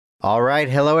All right,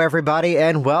 hello everybody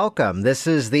and welcome. This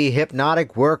is the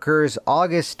Hypnotic Workers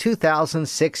August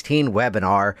 2016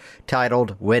 webinar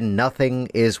titled When Nothing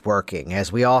is Working.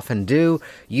 As we often do,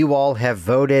 you all have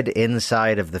voted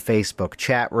inside of the Facebook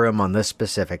chat room on this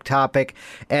specific topic,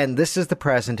 and this is the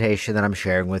presentation that I'm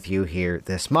sharing with you here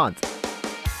this month.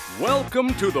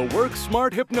 Welcome to the Work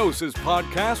Smart Hypnosis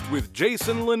podcast with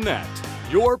Jason Linett,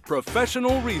 your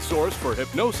professional resource for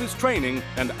hypnosis training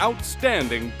and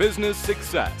outstanding business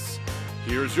success.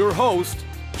 Here's your host,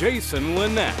 Jason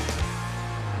Linett.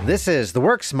 This is the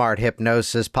Work Smart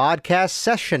Hypnosis podcast,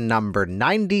 session number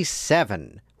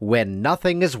 97, When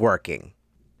Nothing is Working.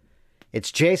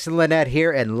 It's Jason Linett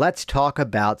here, and let's talk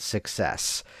about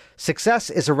success. Success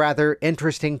is a rather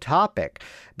interesting topic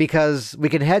because we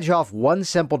can hedge off one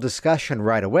simple discussion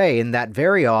right away in that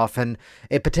very often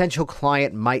a potential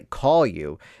client might call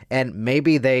you and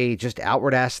maybe they just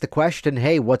outward ask the question,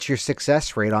 hey, what's your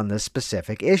success rate on this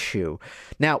specific issue?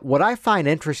 Now, what I find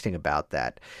interesting about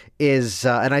that is,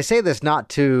 and I say this not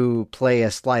to play a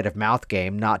sleight of mouth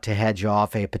game, not to hedge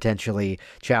off a potentially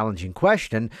challenging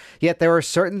question, yet there are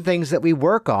certain things that we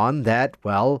work on that,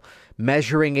 well,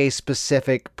 measuring a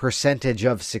specific percentage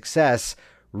of success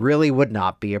really would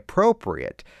not be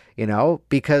appropriate,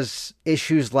 because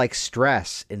issues like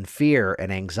stress and fear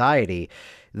and anxiety,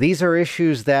 these are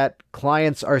issues that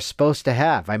clients are supposed to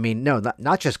have. I mean, no,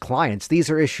 not just clients. These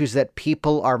are issues that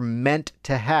people are meant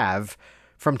to have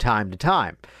from time to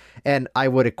time. And I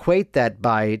would equate that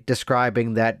by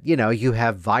describing that, you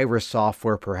have virus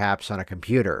software perhaps on a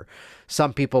computer.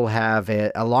 Some people have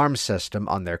an alarm system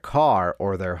on their car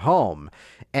or their home,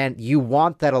 and you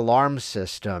want that alarm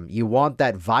system, you want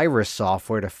that virus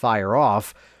software to fire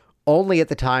off only at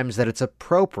the times that it's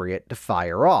appropriate to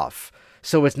fire off.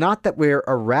 So it's not that we're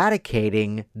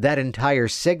eradicating that entire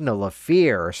signal of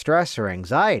fear or stress or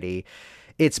anxiety.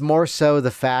 It's more so the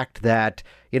fact that,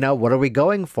 what are we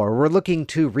going for? We're looking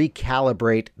to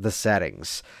recalibrate the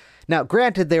settings. Now,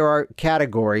 granted, there are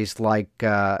categories like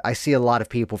I see a lot of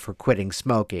people for quitting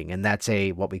smoking, and that's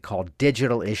what we call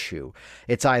digital issue.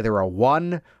 It's either a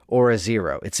 1 or a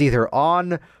 0. It's either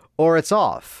on or it's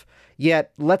off.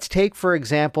 Yet, let's take, for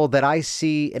example, that I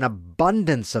see an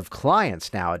abundance of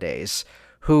clients nowadays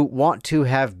who want to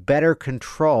have better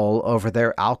control over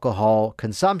their alcohol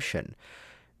consumption.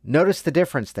 Notice the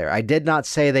difference there. I did not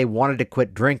say they wanted to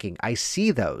quit drinking. I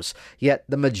see those. Yet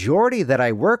the majority that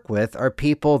I work with are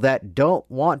people that don't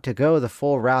want to go the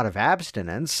full route of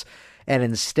abstinence and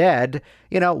instead,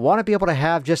 want to be able to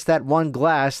have just that one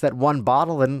glass, that one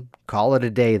bottle, and call it a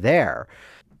day there.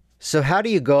 So how do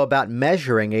you go about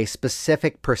measuring a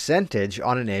specific percentage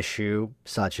on an issue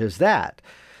such as that?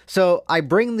 So I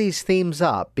bring these themes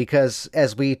up because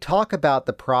as we talk about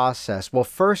the process, well,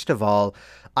 first of all,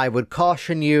 I would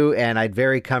caution you, and I'd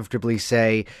very comfortably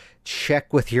say,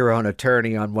 check with your own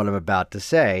attorney on what I'm about to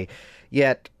say.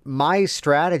 Yet my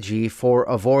strategy for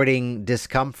avoiding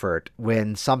discomfort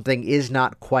when something is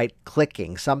not quite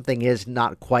clicking, something is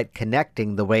not quite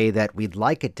connecting the way that we'd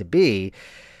like it to be,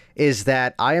 is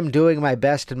that I am doing my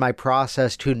best in my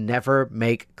process to never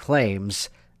make claims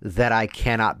that I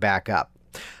cannot back up.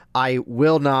 I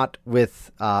will not,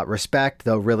 with respect,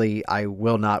 though really I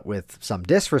will not with some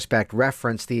disrespect,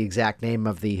 reference the exact name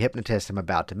of the hypnotist I'm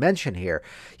about to mention here.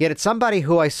 Yet it's somebody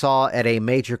who I saw at a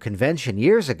major convention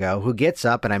years ago who gets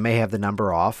up, and I may have the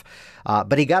number off,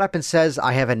 but he got up and says,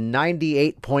 I have a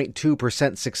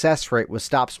 98.2% success rate with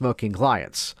stop smoking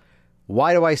clients.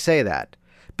 Why do I say that?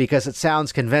 Because it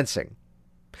sounds convincing.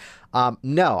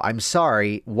 No, I'm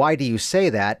sorry. Why do you say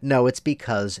that? No, it's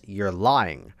because you're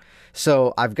lying.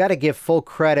 So I've got to give full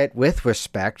credit with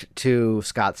respect to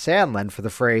Scott Sandlin for the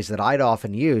phrase that I'd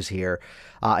often use here.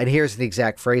 And here's the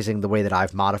exact phrasing, the way that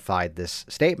I've modified this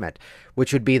statement,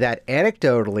 which would be that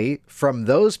anecdotally, from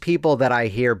those people that I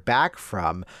hear back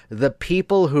from, the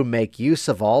people who make use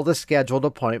of all the scheduled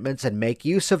appointments and make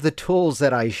use of the tools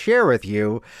that I share with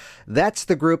you, that's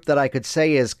the group that I could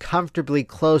say is comfortably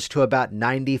close to about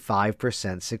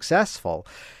 95% successful.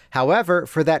 However,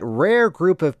 for that rare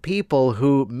group of people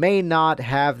who may not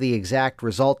have the exact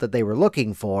result that they were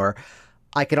looking for,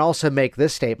 I can also make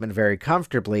this statement very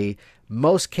comfortably.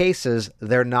 Most cases,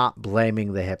 they're not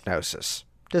blaming the hypnosis.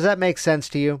 Does that make sense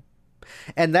to you?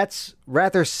 And that's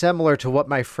rather similar to what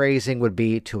my phrasing would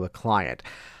be to a client.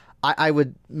 I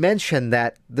would mention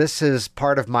that this is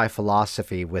part of my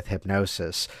philosophy with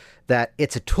hypnosis, that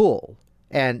it's a tool.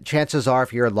 And chances are,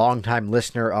 if you're a longtime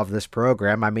listener of this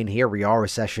program, here we are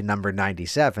with session number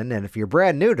 97. And if you're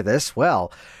brand new to this,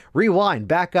 well, rewind,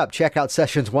 back up, check out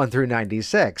sessions 1 through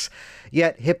 96.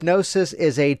 Yet hypnosis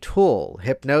is a tool.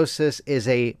 Hypnosis is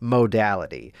a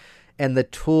modality. and the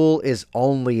tool is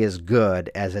only as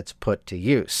good as it's put to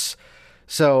use.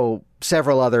 So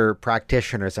several other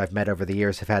practitioners I've met over the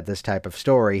years have had this type of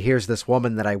story. Here's this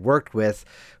woman that I worked with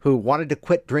who wanted to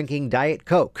quit drinking Diet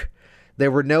Coke. There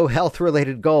were no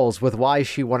health-related goals with why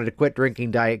she wanted to quit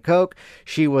drinking Diet Coke.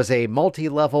 She was a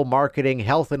multi-level marketing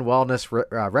health and wellness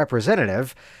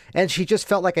representative, and she just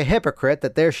felt like a hypocrite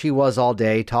that there she was all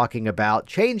day talking about,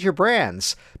 change your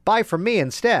brands, buy from me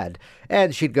instead.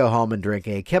 And she'd go home and drink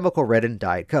a chemical-ridden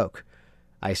Diet Coke.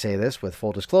 I say this with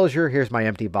full disclosure. Here's my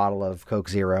empty bottle of Coke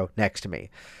Zero next to me.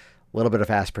 A little bit of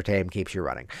aspartame keeps you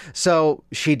running. So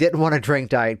she didn't want to drink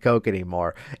Diet Coke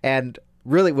anymore. And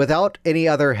really, without any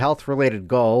other health-related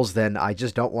goals, then I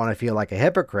just don't want to feel like a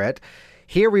hypocrite.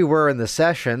 Here we were in the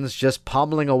sessions just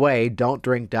pummeling away, don't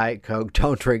drink Diet Coke,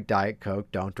 don't drink Diet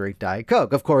Coke, don't drink Diet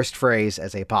Coke. Of course, phrase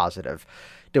as a positive.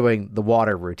 Doing the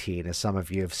water routine, as some of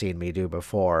you have seen me do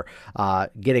before,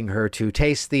 getting her to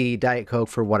taste the Diet Coke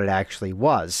for what it actually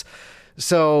was.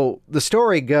 So the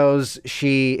story goes,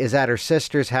 she is at her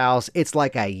sister's house. It's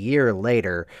like a year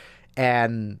later,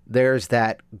 and there's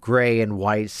that gray and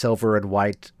white, silver and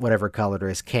white, whatever color it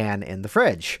is, can in the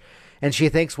fridge. And she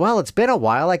thinks, well, it's been a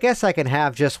while. I guess I can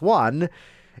have just one.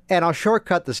 And I'll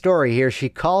shortcut the story here. She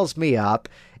calls me up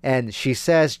and she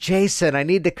says, Jason, I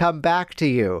need to come back to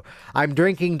you. I'm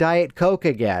drinking Diet Coke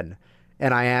again.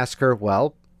 And I ask her,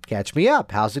 well, catch me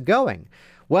up. How's it going?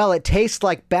 Well, it tastes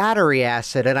like battery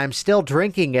acid and I'm still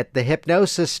drinking it. The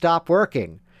hypnosis stopped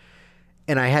working.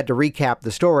 And I had to recap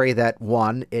the story that,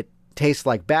 one, it tastes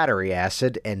like battery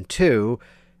acid, and two,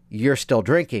 you're still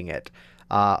drinking it.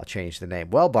 I'll change the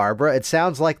name. Well, Barbara, it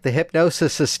sounds like the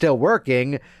hypnosis is still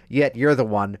working, yet you're the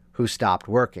one who stopped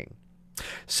working.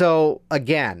 So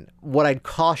again, what I'd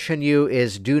caution you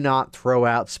is do not throw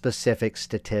out specific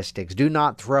statistics. Do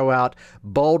not throw out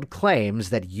bold claims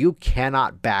that you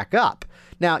cannot back up.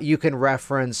 Now, you can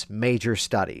reference major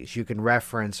studies. You can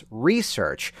reference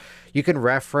research. You can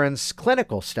reference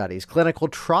clinical studies, clinical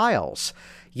trials.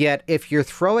 Yet, if you're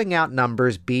throwing out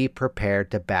numbers, be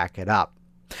prepared to back it up.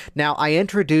 Now, I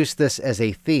introduced this as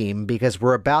a theme because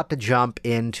we're about to jump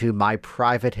into my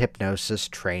private hypnosis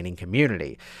training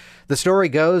community. The story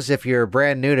goes, if you're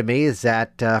brand new to me, is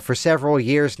that for several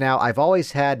years now, I've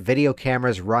always had video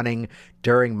cameras running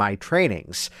during my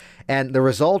trainings. And the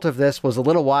result of this was a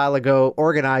little while ago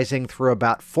organizing through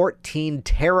about 14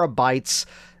 terabytes,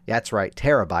 that's right,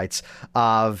 terabytes,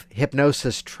 of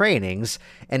hypnosis trainings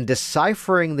and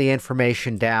deciphering the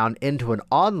information down into an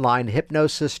online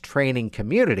hypnosis training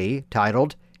community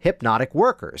titled Hypnotic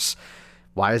Workers.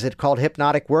 Why is it called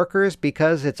Hypnotic Workers?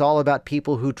 Because it's all about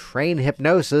people who train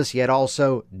hypnosis yet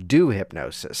also do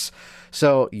hypnosis.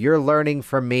 So you're learning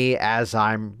from me as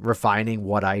I'm refining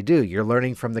what I do. You're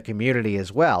learning from the community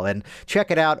as well. And check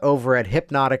it out over at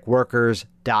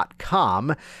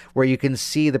hypnoticworkers.com, where you can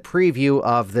see the preview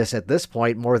of this at this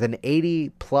point, more than 80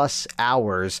 plus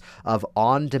hours of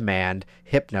on-demand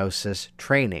hypnosis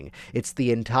training. It's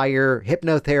the entire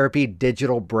hypnotherapy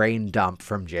digital brain dump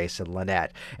from Jason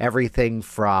Linett. Everything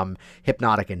from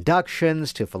hypnotic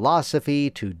inductions to philosophy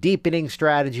to deepening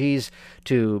strategies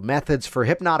to methods for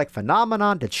hypnotic phenomenon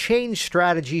to change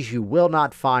strategies you will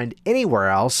not find anywhere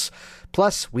else.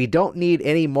 Plus, we don't need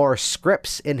any more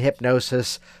scripts in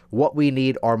hypnosis. What we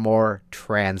need are more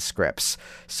transcripts.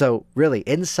 So really,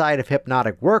 inside of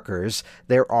Hypnotic Workers,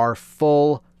 there are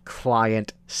full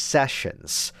client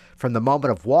sessions. From the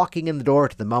moment of walking in the door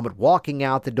to the moment walking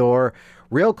out the door,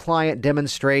 real client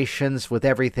demonstrations with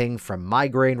everything from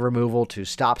migraine removal to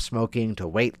stop smoking to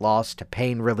weight loss to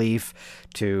pain relief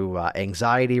to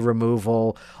anxiety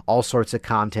removal, all sorts of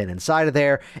content inside of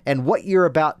there. And what you're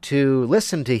about to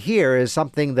listen to here is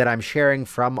something that I'm sharing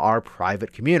from our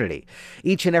private community.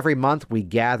 Each and every month we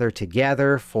gather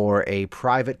together for a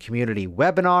private community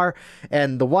webinar,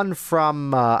 and the one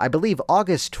from, I believe,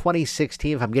 August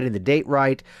 2016, if I'm getting the date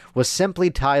right, was simply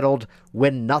titled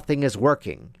When Nothing is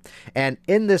Working. And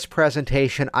in this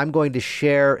presentation, I'm going to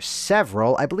share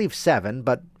several, I believe 7,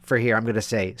 but for here, I'm going to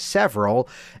say several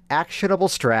actionable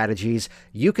strategies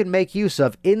you can make use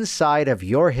of inside of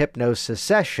your hypnosis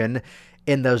session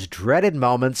in those dreaded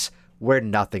moments where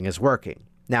nothing is working.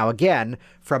 Now, again,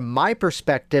 from my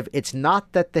perspective, it's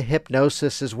not that the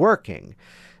hypnosis is working.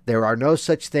 There are no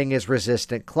such thing as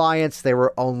resistant clients. There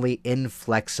were only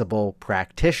inflexible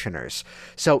practitioners.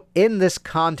 So in this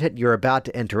content you're about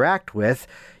to interact with,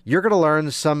 you're going to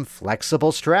learn some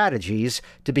flexible strategies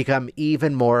to become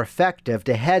even more effective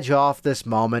to hedge off this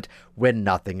moment when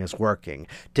nothing is working.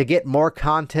 To get more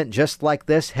content just like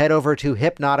this, head over to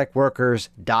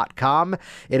hypnoticworkers.com.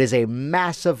 It is a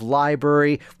massive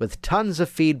library with tons of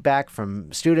feedback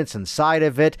from students inside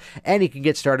of it, and you can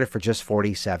get started for just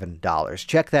 $47.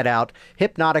 Check that out,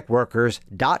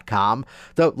 hypnoticworkers.com.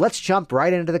 Though, let's jump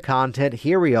right into the content.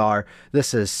 Here we are.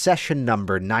 This is session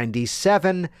number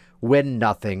 97, When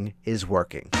Nothing is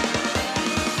Working.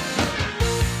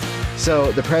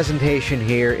 So the presentation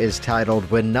here is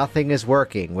titled When Nothing is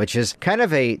Working, which is kind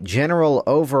of a general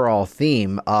overall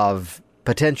theme of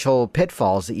potential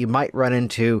pitfalls that you might run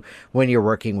into when you're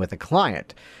working with a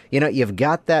client. You know, you've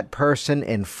got that person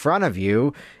in front of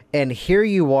you, and here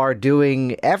you are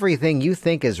doing everything you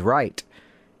think is right,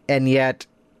 and yet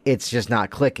it's just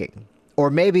not clicking. Or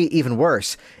maybe even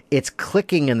worse, it's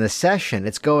clicking in the session,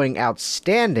 it's going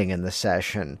outstanding in the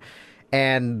session,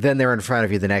 and then they're in front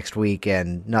of you the next week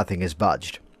and nothing is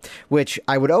budged. Which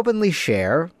I would openly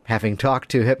share, having talked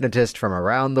to hypnotists from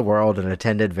around the world and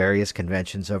attended various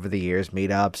conventions over the years,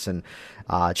 meetups and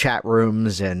chat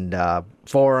rooms and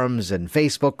forums and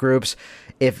Facebook groups.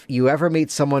 If you ever meet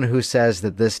someone who says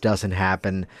that this doesn't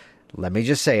happen, let me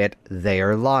just say it, they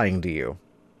are lying to you.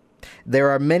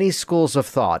 There are many schools of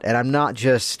thought, and I'm not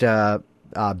just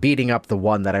beating up the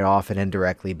one that I often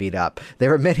indirectly beat up.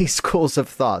 There are many schools of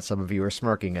thought. Some of you are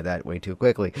smirking at that way too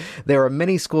quickly. There are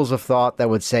many schools of thought that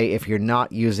would say if you're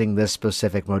not using this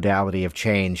specific modality of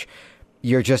change,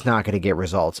 you're just not going to get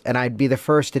results. And I'd be the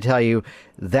first to tell you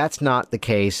that's not the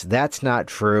case. That's not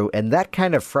true. And that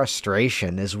kind of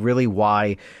frustration is really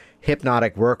why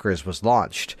Hypnotic Workers was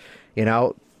launched. You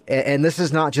know, and this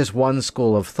is not just one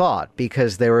school of thought,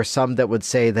 because there are some that would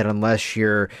say that unless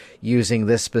you're using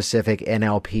this specific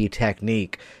NLP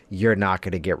technique, you're not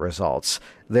going to get results.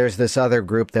 There's this other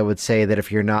group that would say that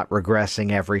if you're not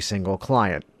regressing every single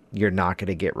client, you're not going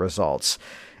to get results.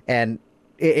 And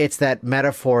it's that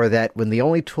metaphor that when the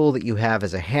only tool that you have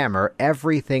is a hammer,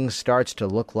 everything starts to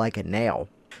look like a nail.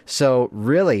 So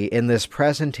really, in this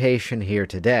presentation here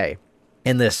today,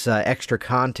 in this extra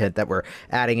content that we're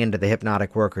adding into the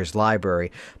Hypnotic Workers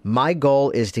library, my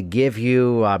goal is to give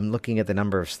you, I'm looking at the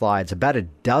number of slides, about a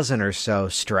dozen or so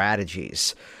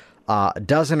strategies, a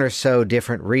dozen or so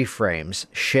different reframes,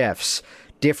 shifts,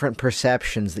 different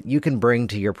perceptions that you can bring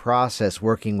to your process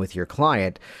working with your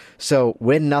client. So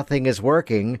when nothing is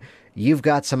working, you've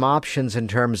got some options in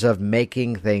terms of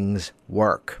making things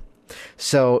work.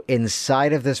 So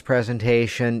inside of this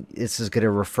presentation, this is going to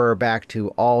refer back to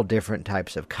all different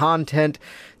types of content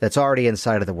that's already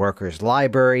inside of the Workers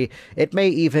library. It may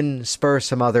even spur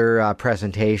some other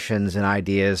presentations and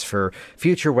ideas for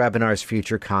future webinars,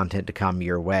 future content to come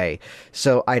your way.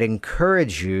 So I'd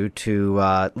encourage you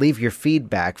to leave your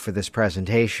feedback for this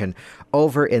presentation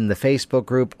over in the Facebook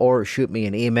group or shoot me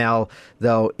an email.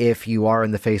 Though if you are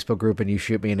in the Facebook group and you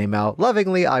shoot me an email,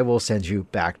 lovingly, I will send you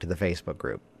back to the Facebook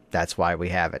group. That's why we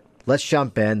have it. Let's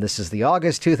jump in. This is the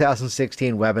August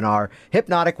 2016 webinar,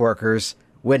 Hypnotic Workers,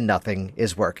 When Nothing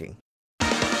is Working.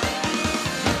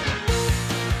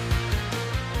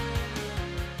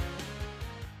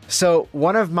 So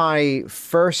one of my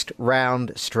first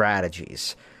round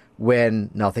strategies when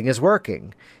nothing is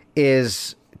working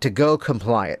is to go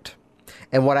compliant.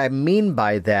 And what I mean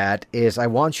by that is I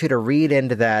want you to read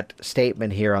into that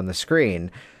statement here on the screen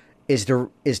is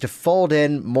to fold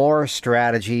in more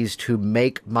strategies to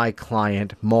make my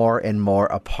client more and more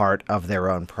a part of their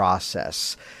own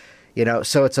process. You know,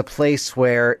 so it's a place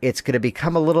where it's going to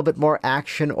become a little bit more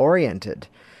action oriented.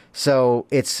 So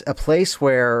it's a place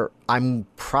where I'm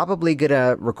probably going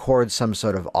to record some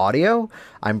sort of audio.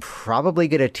 I'm probably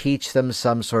going to teach them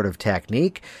some sort of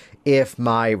technique. If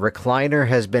my recliner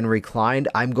has been reclined,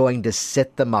 I'm going to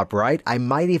sit them upright. I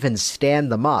might even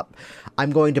stand them up.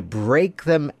 I'm going to break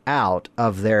them out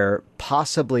of their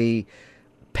possibly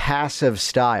passive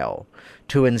style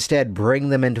to instead bring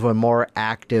them into a more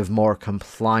active, more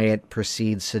compliant,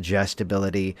 precedes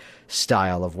suggestibility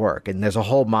style of work. And there's a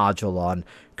whole module on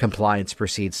compliance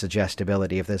precedes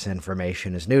suggestibility if this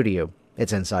information is new to you.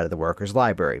 It's inside of the Workers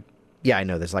library. Yeah, I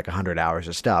know there's like 100 hours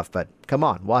of stuff, but come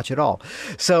on, watch it all.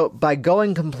 So by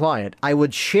going compliant, I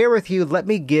would share with you, let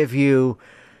me give you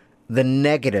the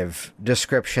negative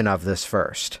description of this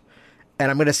first. And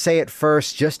I'm going to say it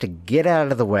first just to get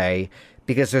out of the way,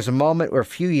 because there's a moment where a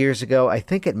few years ago, I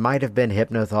think it might have been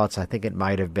Hypno Thoughts, I think it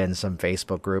might have been some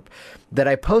Facebook group, that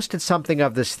I posted something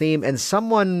of this theme and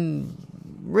someone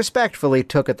respectfully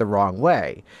took it the wrong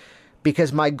way.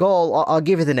 Because my goal, I'll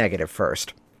give you the negative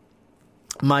first.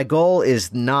 My goal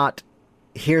is not,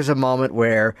 here's a moment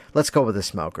where, let's go with a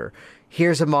smoker.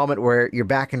 here's a moment where you're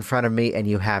back in front of me and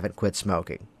you haven't quit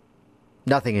smoking.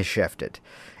 Nothing has shifted.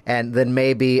 And then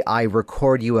maybe I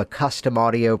record you a custom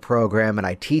audio program and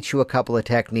I teach you a couple of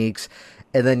techniques,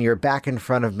 and then you're back in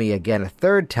front of me again a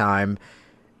third time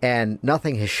and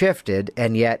nothing has shifted,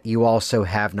 and yet you also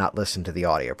have not listened to the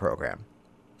audio program.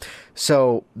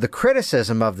 So the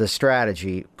criticism of this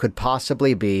strategy could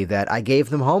possibly be that I gave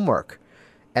them homework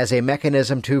as a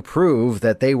mechanism to prove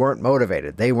that they weren't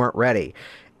motivated, they weren't ready.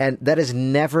 And that is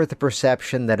never the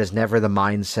perception, that is never the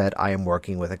mindset I am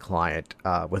working with a client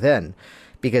within.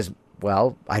 Because,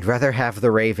 well, I'd rather have the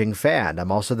raving fan.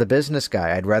 I'm also the business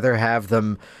guy. I'd rather have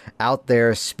them out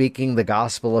there speaking the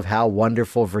gospel of how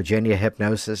wonderful Virginia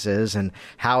hypnosis is and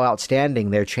how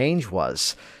outstanding their change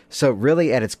was. So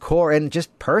really at its core, and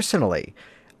just personally,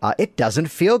 it doesn't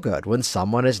feel good when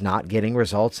someone is not getting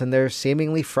results and they're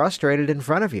seemingly frustrated in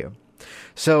front of you.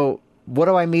 So what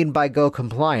do I mean by go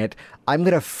compliant? I'm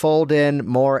going to fold in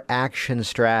more action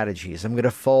strategies. I'm going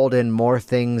to fold in more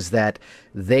things that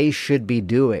they should be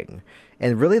doing.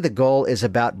 And really the goal is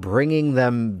about bringing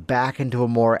them back into a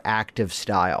more active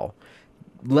style.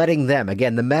 Letting them,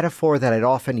 again, the metaphor that I'd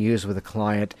often use with a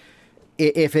client,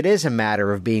 if it is a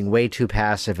matter of being way too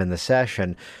passive in the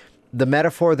session, the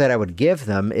metaphor that I would give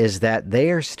them is that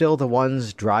they are still the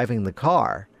ones driving the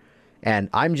car. And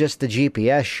I'm just the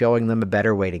GPS showing them a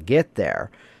better way to get there.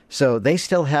 So they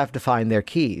still have to find their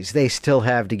keys. They still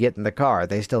have to get in the car.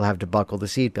 They still have to buckle the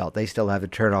seatbelt. They still have to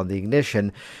turn on the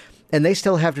ignition. And they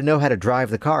still have to know how to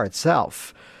drive the car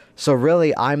itself. So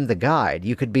really, I'm the guide.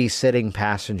 You could be sitting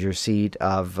passenger seat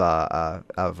of a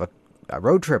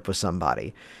road trip with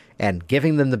somebody and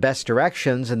giving them the best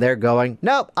directions, and they're going,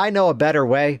 nope, I know a better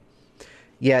way.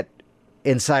 Yet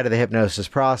inside of the hypnosis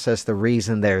process, the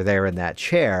reason they're there in that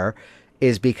chair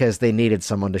is because they needed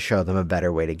someone to show them a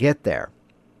better way to get there.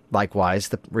 Likewise,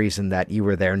 the reason that you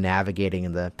were there navigating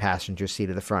in the passenger seat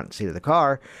of the front seat of the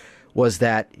car was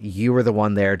that you were the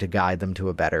one there to guide them to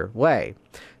a better way.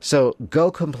 So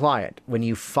go compliant. When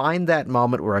you find that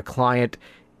moment where a client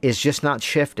is just not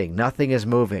shifting, nothing is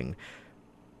moving,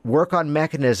 work on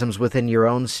mechanisms within your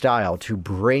own style to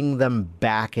bring them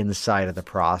back inside of the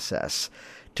process,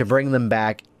 to bring them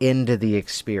back into the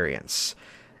experience.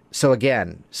 So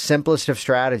again, simplest of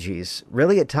strategies,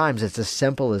 really at times it's as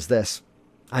simple as this.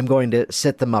 I'm going to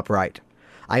sit them upright.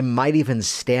 I might even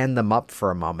stand them up for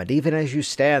a moment. Even as you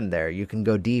stand there, you can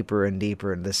go deeper and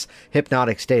deeper in this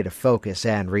hypnotic state of focus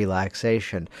and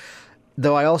relaxation.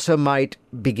 Though I also might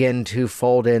begin to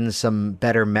fold in some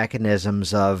better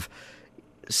mechanisms of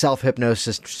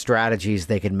self-hypnosis strategies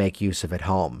they can make use of at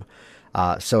home.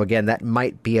 So again, that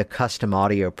might be a custom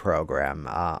audio program.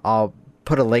 I'll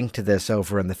put a link to this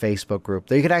over in the Facebook group.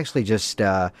 You could actually just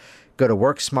go to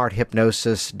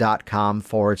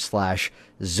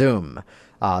worksmarthypnosis.com/Zoom.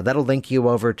 That'll link you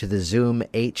over to the Zoom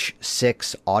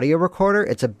H6 audio recorder.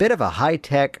 It's a bit of a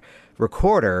high-tech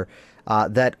recorder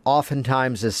that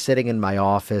oftentimes is sitting in my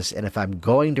office, and if I'm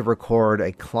going to record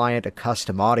a client a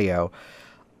custom audio,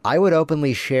 I would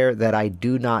openly share that I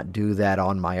do not do that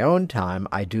on my own time.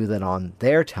 I do that on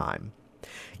their time.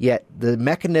 Yet the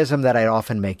mechanism that I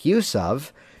often make use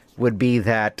of would be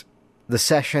that the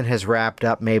session has wrapped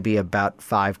up maybe about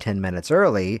 5-10 minutes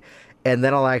early, and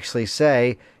then I'll actually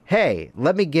say, hey,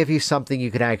 let me give you something you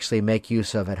can actually make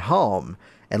use of at home,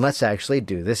 and let's actually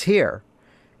do this here.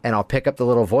 And I'll pick up the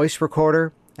little voice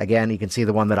recorder. Again, you can see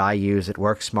the one that I use at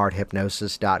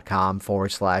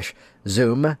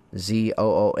worksmarthypnosis.com/Zoom,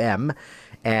 ZOOM,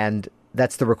 and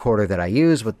that's the recorder that I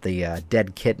use with the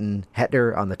dead kitten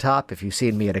header on the top. If you've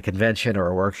seen me at a convention or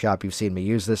a workshop, you've seen me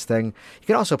use this thing. You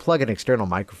can also plug in external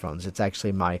microphones. It's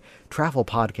actually my travel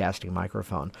podcasting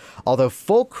microphone. Although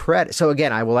full credit, so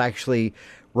again, I will actually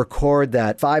record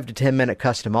that 5 to 10 minute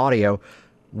custom audio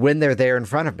when they're there in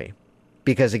front of me.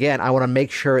 Because again, I want to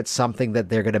make sure it's something that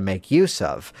they're going to make use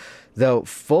of. Though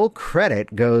full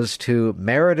credit goes to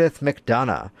Meredith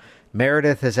McDonough.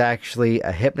 Meredith is actually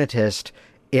a hypnotist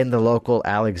in the local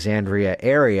Alexandria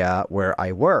area where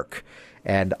I work.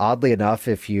 And oddly enough,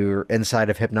 if you're inside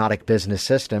of Hypnotic Business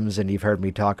Systems and you've heard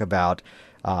me talk about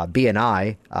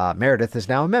BNI, Meredith is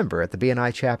now a member at the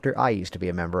BNI chapter I used to be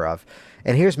a member of.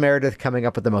 And here's Meredith coming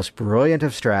up with the most brilliant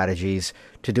of strategies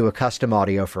to do a custom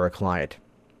audio for a client.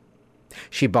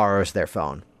 She borrows their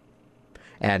phone,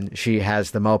 and she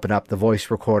has them open up the voice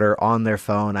recorder on their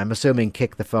phone. I'm assuming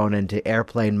kick the phone into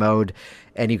airplane mode,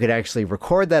 and you could actually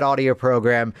record that audio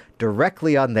program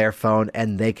directly on their phone,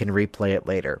 and they can replay it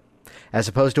later. As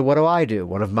opposed to what do I do?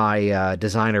 One of my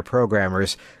designer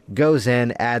programmers goes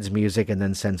in, adds music, and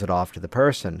then sends it off to the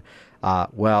person.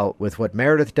 Well, with what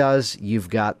Meredith does, you've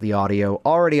got the audio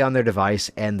already on their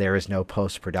device, and there is no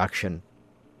post-production.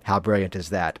 How brilliant is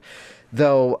that?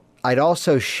 Though, I'd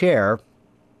also share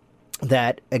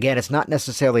that, again, it's not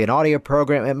necessarily an audio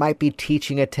program. It might be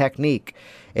teaching a technique.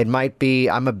 It might be,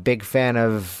 I'm a big fan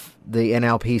of the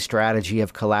NLP strategy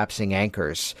of collapsing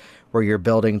anchors, where you're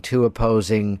building two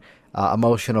opposing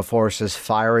emotional forces,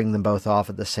 firing them both off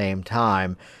at the same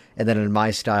time, and then in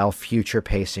my style, future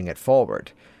pacing it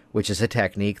forward, which is a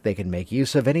technique they can make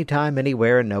use of anytime,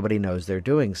 anywhere, and nobody knows they're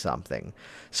doing something.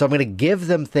 So I'm going to give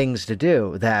them things to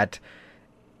do that,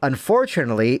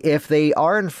 unfortunately, if they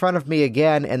are in front of me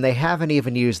again and they haven't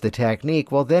even used the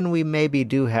technique, well, then we maybe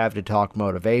do have to talk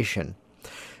motivation.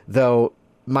 Though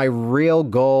my real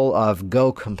goal of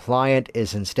Go Compliant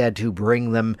is instead to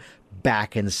bring them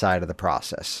back inside of the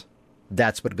process.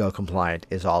 That's what Go Compliant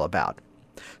is all about.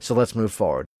 So let's move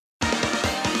forward.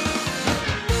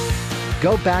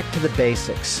 Go back to the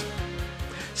basics.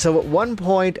 So at one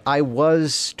point, I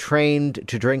was trained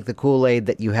to drink the Kool-Aid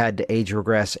that you had to age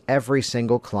regress every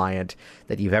single client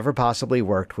that you've ever possibly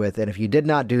worked with. And if you did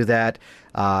not do that,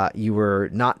 you were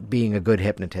not being a good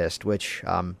hypnotist, which,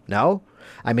 no.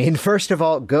 I mean, first of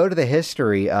all, go to the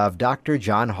history of Dr.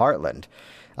 John Hartland,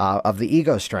 of the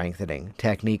ego strengthening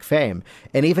technique fame.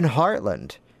 And even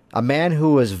Hartland, a man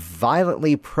who was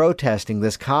violently protesting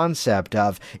this concept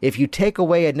of, if you take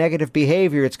away a negative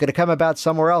behavior, it's going to come about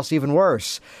somewhere else even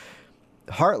worse.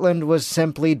 Hartland was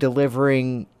simply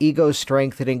delivering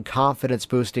ego-strengthening,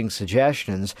 confidence-boosting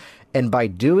suggestions, and by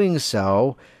doing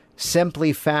so,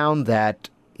 simply found that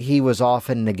he was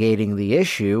often negating the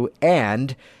issue,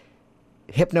 and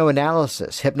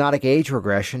hypnoanalysis, hypnotic age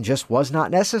regression, just was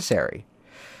not necessary.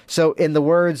 So in the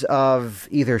words of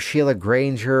either Sheila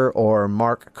Granger or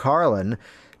Mark Carlin,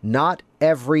 not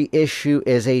every issue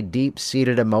is a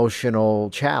deep-seated emotional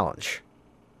challenge.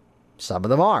 Some of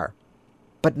them are,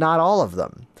 but not all of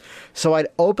them. So I'd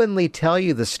openly tell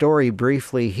you the story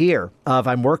briefly here of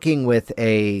I'm working with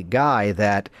a guy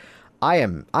that I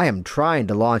am trying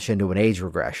to launch into an age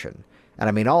regression. And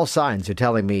I mean, all signs are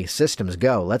telling me, systems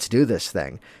go, let's do this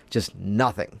thing. Just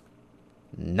nothing.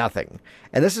 Nothing.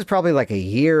 And this is probably like a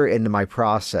year into my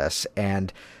process.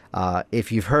 And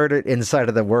if you've heard it inside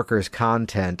of the workers'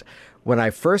 content, when I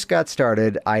first got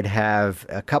started, I'd have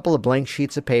a couple of blank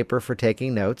sheets of paper for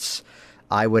taking notes.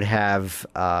 I would have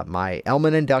my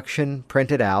Elman induction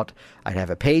printed out. I'd have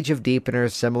a page of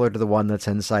deepeners similar to the one that's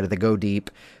inside of the Go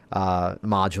Deep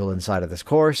module inside of this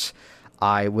course.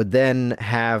 I would then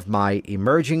have my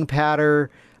emerging pattern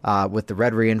with the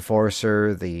red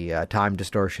reinforcer, the time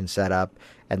distortion setup,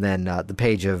 and then the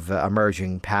page of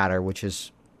emerging pattern, which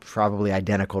is probably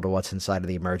identical to what's inside of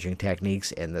the emerging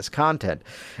techniques in this content.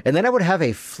 And then I would have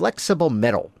a flexible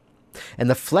middle. And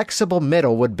the flexible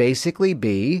middle would basically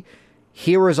be,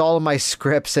 here is all of my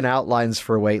scripts and outlines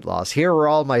for weight loss. Here are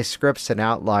all my scripts and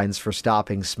outlines for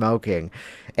stopping smoking.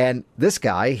 And this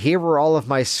guy, here were all of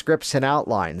my scripts and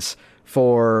outlines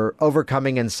for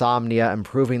overcoming insomnia,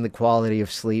 improving the quality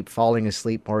of sleep, falling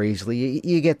asleep more easily.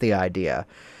 You get the idea.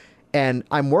 And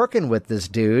I'm working with this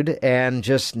dude, and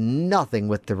just nothing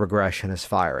with the regression is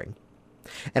firing.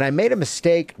 And I made a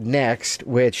mistake next,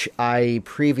 which I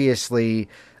previously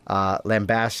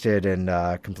lambasted and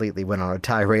completely went on a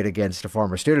tirade against a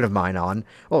former student of mine on,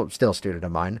 well, still student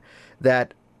of mine,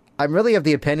 that I'm really of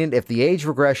the opinion if the age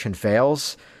regression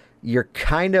fails, you're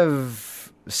kind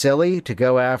of silly to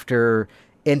go after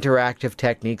interactive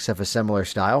techniques of a similar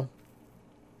style.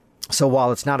 So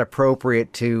while it's not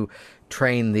appropriate to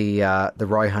train the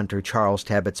Roy Hunter, Charles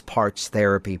Tebbett's parts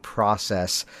therapy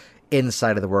process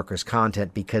inside of the workers'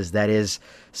 content, because that is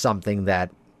something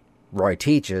that Roy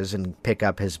teaches, and pick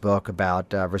up his book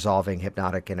about resolving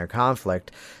hypnotic inner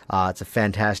conflict. It's a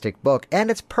fantastic book,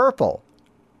 and it's purple,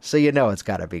 so you know it's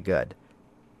got to be good.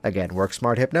 Again, Work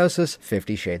Smart Hypnosis,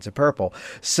 50 Shades of Purple.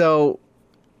 So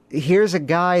here's a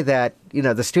guy that, you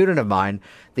know, the student of mine,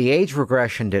 the age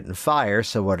regression didn't fire,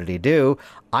 so what did he do?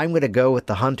 I'm going to go with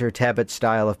the Hunter Tebbett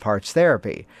style of parts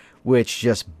therapy, which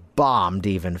just bombed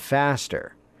even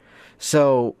faster.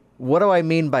 So what do I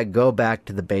mean by go back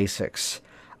to the basics?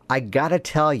 I gotta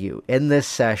tell you, in this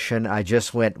session, I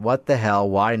just went, what the hell,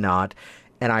 why not?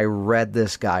 And I read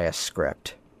this guy a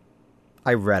script.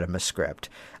 I read him a script.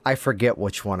 I forget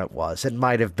which one it was. It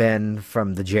might have been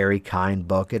from the Jerry Kind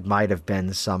book. It might have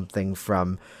been something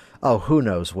from, oh, who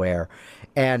knows where.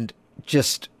 And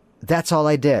just, that's all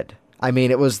I did. I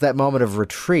mean, it was that moment of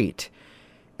retreat.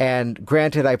 And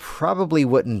granted, I probably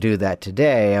wouldn't do that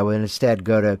today. I would instead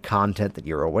go to content that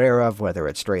you're aware of, whether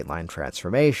it's straight line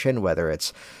transformation, whether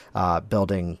it's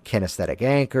building kinesthetic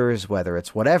anchors, whether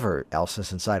it's whatever else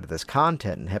is inside of this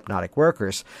content in Hypnotic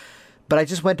Workers. But I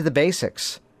just went to the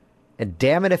basics. And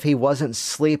damn it if he wasn't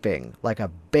sleeping like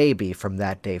a baby from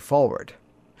that day forward.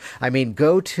 I mean,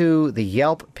 go to the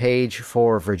Yelp page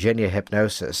for Virginia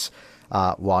Hypnosis.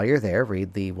 While you're there,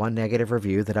 read the one negative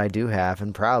review that I do have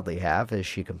and proudly have, as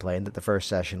she complained that the first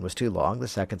session was too long, the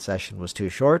second session was too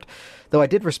short, though I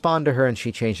did respond to her and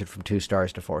she changed it from 2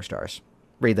 stars to 4 stars.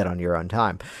 Read that on your own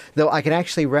time. Though I can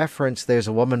actually reference there's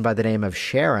a woman by the name of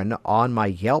Sharon on my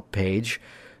Yelp page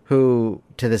who,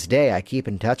 to this day, I keep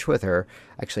in touch with her,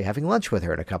 actually having lunch with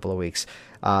her in a couple of weeks.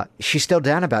 She's still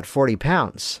down about 40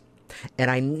 pounds.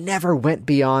 And I never went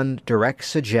beyond direct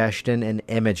suggestion and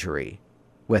imagery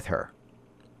with her.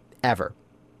 Ever.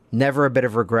 Never a bit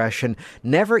of regression.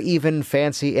 Never even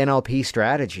fancy NLP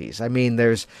strategies. I mean,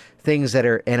 there's things that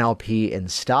are NLP in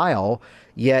style,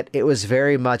 yet it was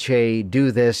very much a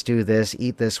do this,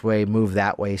 eat this way, move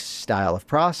that way style of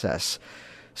process.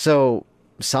 So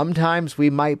sometimes we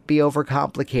might be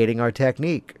overcomplicating our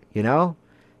technique, you know?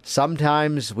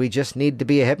 Sometimes we just need to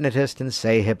be a hypnotist and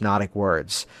say hypnotic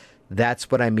words. That's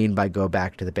what I mean by go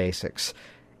back to the basics.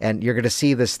 And you're going to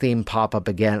see this theme pop up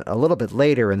again a little bit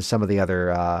later in some of the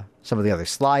other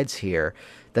slides here,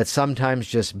 that sometimes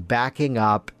just backing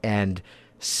up and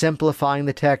simplifying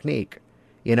the technique.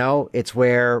 You know, it's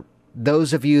where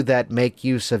those of you that make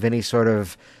use of any sort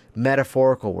of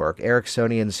metaphorical work,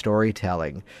 Ericksonian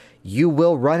storytelling, you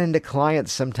will run into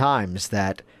clients sometimes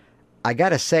that, I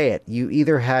gotta say it, you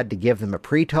either had to give them a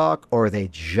pre-talk or they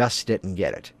just didn't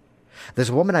get it. There's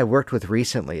a woman I worked with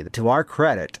recently. To our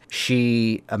credit,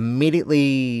 she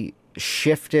immediately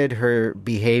shifted her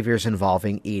behaviors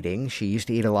involving eating. She used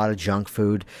to eat a lot of junk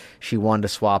food. She wanted to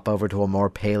swap over to a more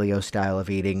paleo style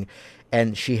of eating.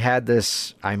 And she had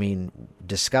this,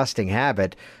 disgusting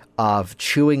habit of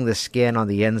chewing the skin on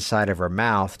the inside of her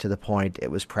mouth to the point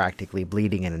it was practically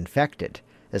bleeding and infected,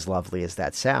 as lovely as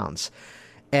that sounds.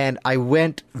 And I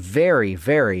went very,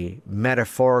 very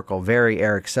metaphorical, very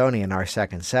Ericksonian our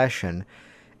second session.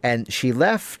 And she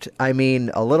left, a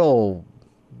little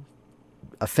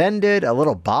offended, a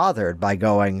little bothered by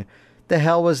going, the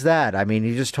hell was that?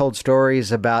 You just told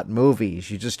stories about movies.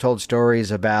 You just told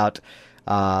stories about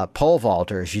pole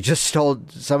vaulters. You just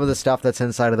told some of the stuff that's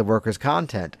inside of the workers'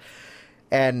 content.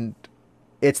 And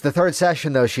it's the third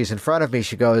session, though. She's in front of me.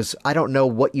 She goes, I don't know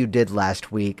what you did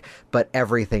last week, but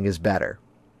everything is better.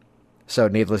 So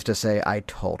needless to say, I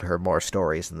told her more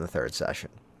stories in the third session.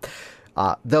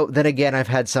 Though then again, I've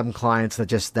had some clients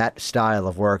that style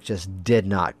of work just did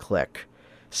not click.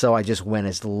 So I just went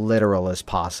as literal as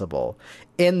possible.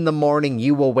 In the morning,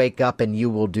 you will wake up and you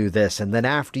will do this. And then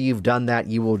after you've done that,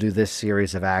 you will do this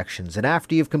series of actions. And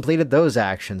after you've completed those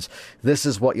actions, this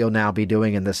is what you'll now be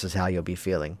doing and this is how you'll be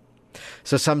feeling.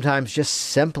 So sometimes just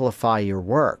simplify your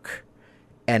work.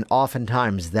 And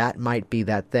oftentimes that might be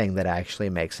that thing that actually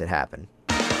makes it happen.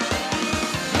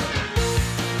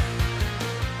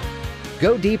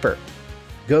 Go deeper.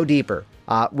 Go deeper.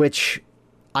 Which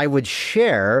I would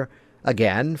share,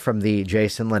 again, from the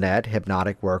Jason Linett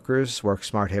Hypnotic Workers Work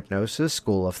Smart Hypnosis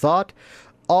School of Thought.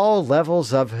 All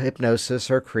levels of hypnosis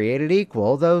are created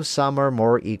equal, though some are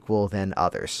more equal than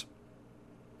others.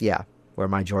 Yeah, where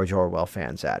my George Orwell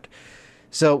fans at.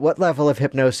 So what level of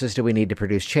hypnosis do we need to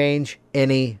produce change?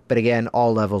 Any, but again,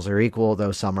 all levels are equal,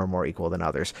 though some are more equal than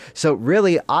others. So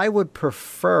really, I would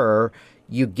prefer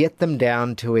you get them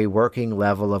down to a working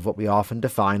level of what we often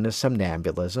define as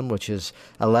somnambulism, which is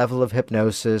a level of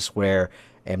hypnosis where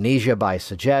amnesia by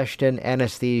suggestion,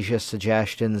 anesthesia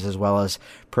suggestions, as well as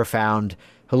profound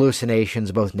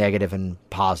hallucinations, both negative and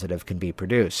positive, can be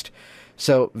produced.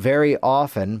 So very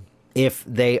often, if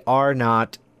they are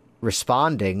not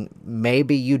responding,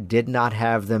 maybe you did not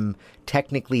have them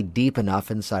technically deep enough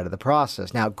inside of the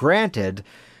process. Now, granted,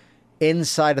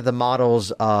 inside of the models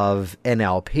of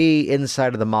NLP,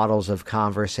 inside of the models of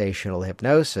conversational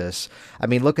hypnosis,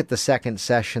 look at the second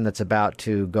session that's about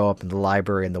to go up in the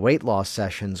library in the weight loss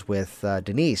sessions with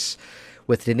Denise.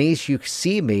 With Denise, you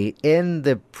see me in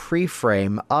the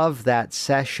pre-frame of that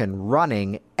session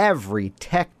running every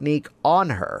technique on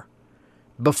her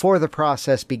before the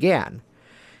process began.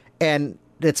 And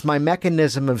it's my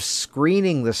mechanism of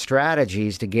screening the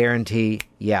strategies to guarantee,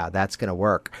 yeah, that's going to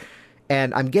work.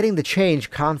 And I'm getting the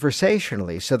change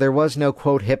conversationally, so there was no,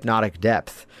 quote, hypnotic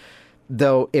depth.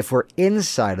 Though if we're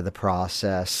inside of the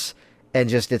process and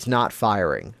just it's not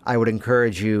firing, I would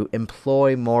encourage you,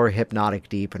 employ more hypnotic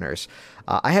deepeners.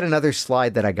 I had another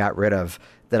slide that I got rid of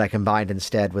that I combined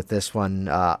instead with this one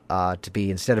to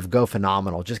be, instead of Go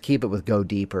Phenomenal, just keep it with Go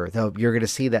Deeper, though you're going to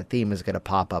see that theme is going to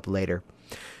pop up later.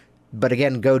 But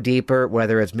again, go deeper,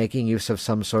 whether it's making use of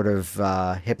some sort of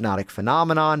hypnotic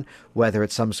phenomenon, whether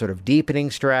it's some sort of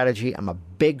deepening strategy. I'm a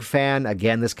big fan.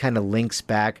 Again, this kind of links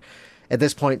back. At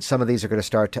this point, some of these are going to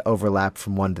start to overlap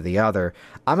from one to the other.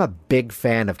 I'm a big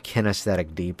fan of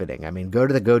kinesthetic deepening. I mean, go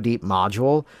to the Go Deep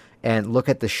module and look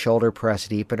at the shoulder press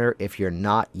deepener. If you're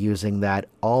not using that,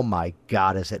 oh my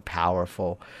God, is it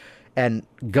powerful. And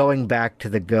going back to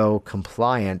the Go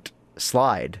Compliant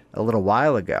slide a little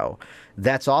while ago,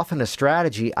 that's often a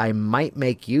strategy I might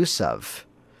make use of,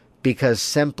 because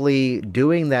simply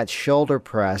doing that shoulder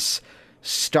press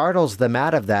startles them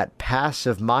out of that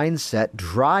passive mindset,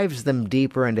 drives them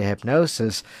deeper into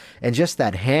hypnosis, and just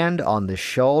that hand on the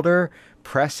shoulder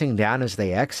pressing down as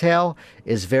they exhale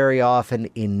is very often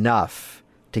enough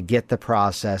to get the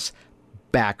process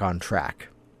back on track.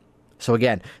 So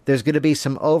again, there's going to be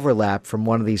some overlap from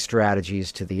one of these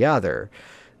strategies to the other.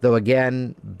 Though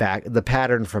again, back the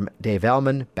pattern from Dave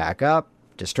Ellman: back up,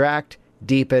 distract,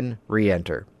 deepen,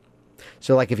 re-enter.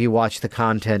 So like if you watch the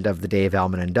content of the Dave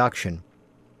Ellman induction,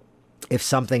 if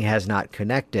something has not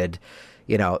connected,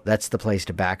 that's the place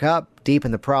to back up,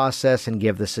 deepen the process, and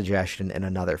give the suggestion in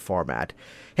another format.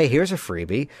 Hey, here's a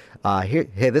freebie.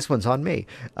 Hey, this one's on me.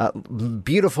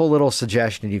 Beautiful little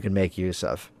suggestion you can make use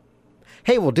of.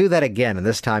 Hey, we'll do that again, and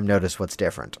this time notice what's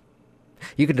different.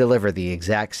 You can deliver the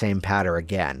exact same patter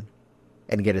again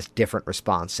and get a different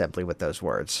response simply with those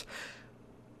words.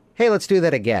 Hey, let's do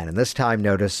that again, and this time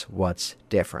notice what's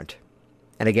different.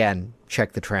 And again,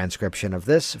 check the transcription of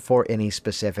this for any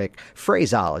specific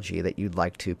phraseology that you'd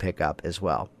like to pick up as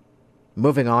well.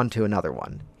 Moving on to another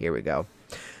one. Here we go.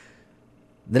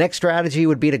 The next strategy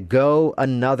would be to go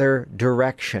another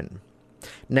direction.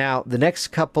 Now, the next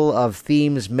couple of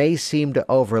themes may seem to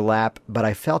overlap, but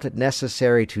I felt it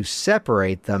necessary to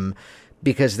separate them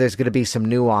because there's going to be some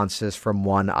nuances from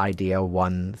one idea,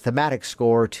 one thematic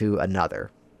score to another,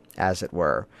 as it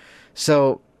were.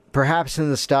 So, perhaps in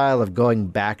the style of going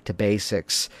back to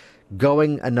basics,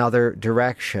 going another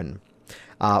direction.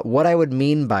 What I would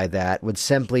mean by that would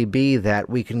simply be that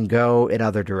we can go in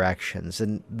other directions.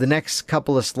 And the next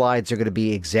couple of slides are going to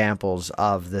be examples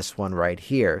of this one right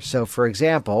here. So, for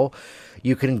example,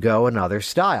 you can go another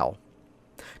style.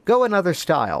 Go another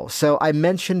style. So I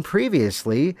mentioned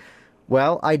previously,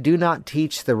 well, I do not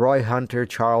teach the Roy Hunter,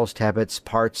 Charles Tebbett's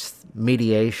parts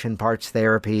mediation, parts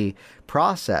therapy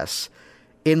process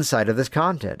inside of this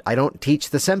content. I don't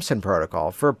teach the Simpson protocol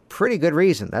for a pretty good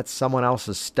reason. That's someone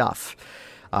else's stuff.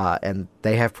 And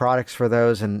they have products for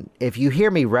those. And if you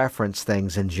hear me reference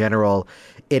things in general,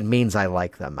 it means I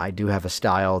like them. I do have a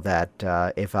style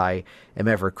that if I am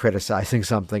ever criticizing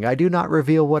something, I do not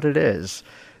reveal what it is.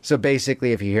 So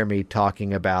basically, if you hear me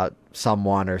talking about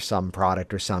someone or some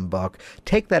product or some book,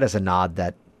 take that as a nod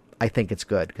that I think it's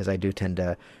good, because I do tend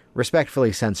to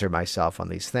respectfully censor myself on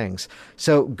these things.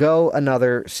 So go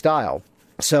another style.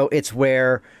 So it's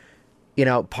where,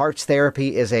 parts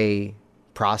therapy is a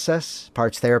process.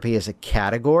 Parts therapy is a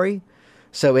category.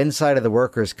 So inside of the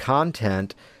worker's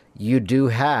content, you do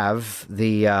have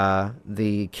the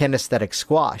kinesthetic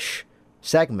squash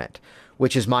segment,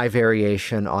 which is my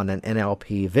variation on an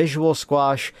NLP visual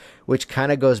squash, which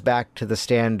kind of goes back to the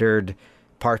standard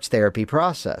parts therapy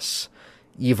process.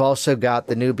 You've also got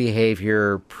the new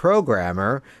behavior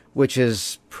programmer, which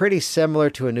is pretty similar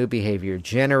to a new behavior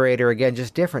generator. Again,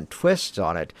 just different twists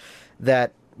on it,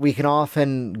 that we can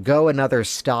often go another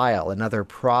style, another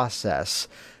process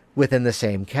within the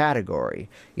same category.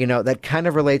 That kind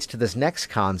of relates to this next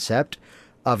concept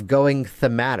of going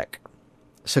thematic.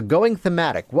 So going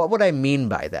thematic, what would I mean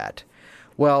by that?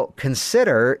 Well,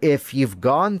 consider if you've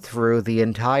gone through the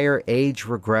entire age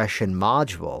regression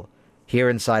module here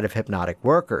inside of Hypnotic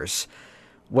Workers.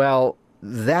 Well,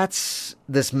 that's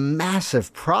this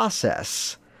massive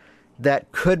process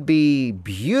that could be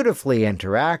beautifully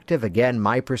interactive. Again,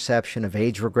 my perception of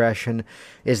age regression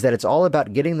is that it's all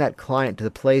about getting that client to the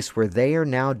place where they are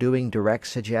now doing direct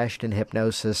suggestion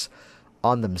hypnosis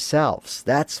on themselves.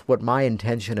 That's what my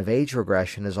intention of age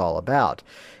regression is all about.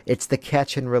 It's the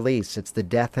catch and release. It's the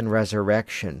death and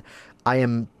resurrection. I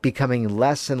am becoming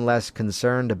less and less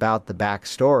concerned about the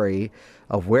backstory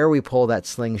of where we pull that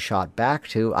slingshot back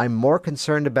to. I'm more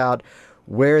concerned about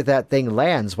where that thing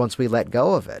lands once we let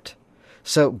go of it.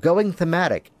 So going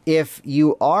thematic, if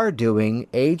you are doing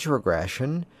age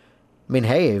regression,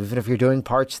 hey, even if you're doing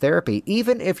parts therapy,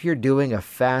 even if you're doing a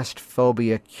fast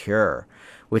phobia cure,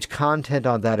 which content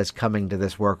on that is coming to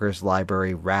this workers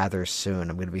library rather soon.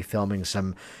 I'm going to be filming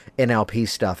some NLP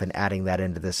stuff and adding that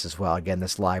into this as well. Again,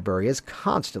 this library is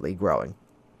constantly growing.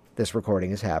 This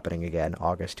recording is happening again,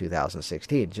 August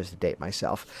 2016, just to date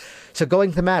myself. So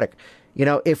going thematic,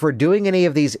 if we're doing any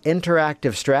of these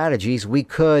interactive strategies, we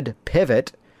could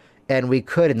pivot and we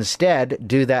could instead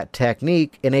do that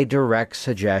technique in a direct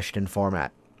suggestion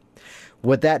format.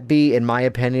 Would that be, in my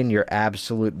opinion, your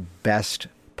absolute best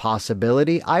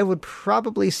possibility? I would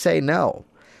probably say no.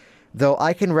 Though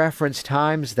I can reference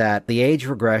times that the age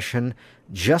regression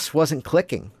just wasn't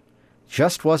clicking,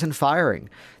 just wasn't firing.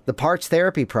 The parts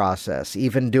therapy process,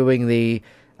 even doing the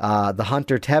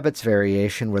Hunter-Tebbets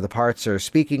variation where the parts are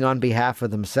speaking on behalf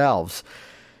of themselves,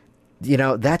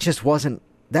 that just wasn't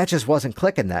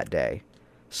clicking that day.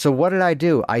 So what did I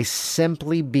do? I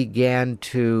simply began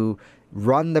to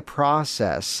run the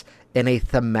process in a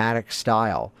thematic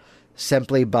style,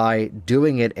 simply by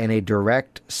doing it in a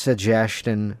direct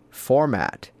suggestion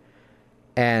format.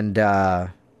 And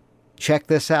check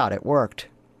this out, it worked.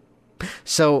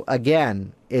 So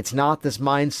again, it's not this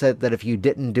mindset that if you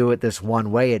didn't do it this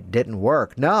one way, it didn't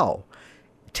work. No.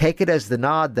 Take it as the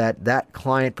nod that that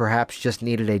client perhaps just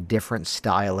needed a different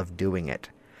style of doing it.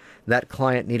 That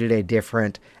client needed a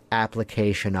different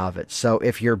application of it. So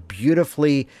if your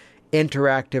beautifully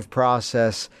interactive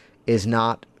process is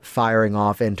not firing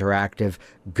off interactive,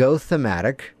 go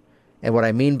thematic. And what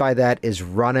I mean by that is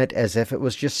run it as if it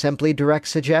was just simply direct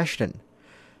suggestion.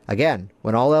 Again,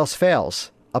 when all else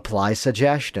fails, apply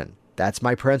suggestion. That's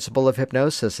my principle of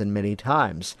hypnosis in many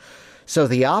times. So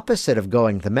the opposite of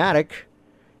going thematic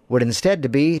would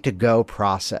instead be to go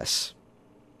process.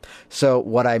 So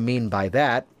what I mean by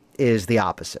that is the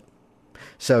opposite.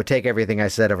 So take everything I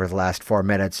said over the last 4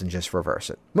 minutes and just reverse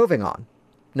it. Moving on.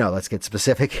 No, let's get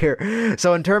specific here.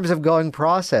 So in terms of going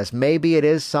process, maybe it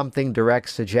is something direct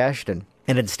suggestion.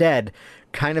 And instead,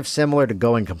 kind of similar to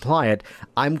going compliant,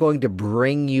 I'm going to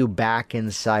bring you back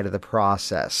inside of the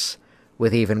process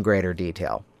with even greater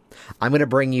detail. I'm going to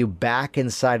bring you back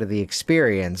inside of the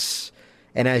experience.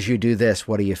 And as you do this,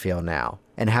 what do you feel now?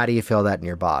 And how do you feel that in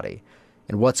your body?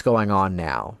 And what's going on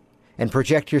now? And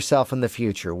project yourself in the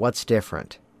future. What's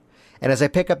different? And as I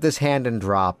pick up this hand and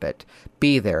drop it,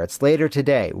 be there. It's later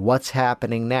today. What's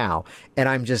happening now? And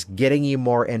I'm just getting you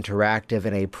more interactive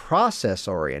in a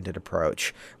process-oriented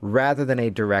approach rather than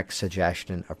a direct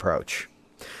suggestion approach.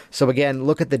 So again,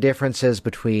 look at the differences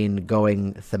between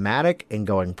going thematic and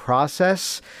going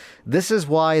process. This is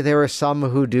why there are some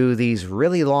who do these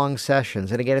really long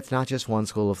sessions. And again, it's not just one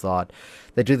school of thought.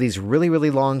 They do these really,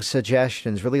 really long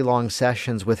suggestions, really long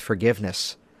sessions with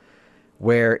forgiveness,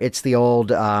 where it's the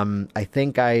old, I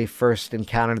think I first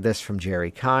encountered this from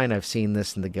Jerry Kine. I've seen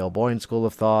this in the Gil Boyne School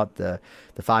of Thought, the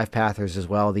Five Pathers as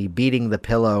well, the beating the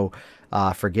pillow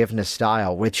forgiveness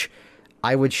style, which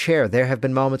I would share. There have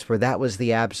been moments where that was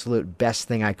the absolute best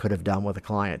thing I could have done with a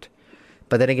client.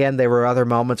 But then again, there were other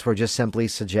moments where just simply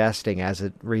suggesting, as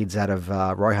it reads out of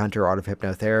Roy Hunter, Art of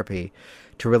Hypnotherapy,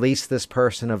 to release this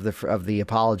person of the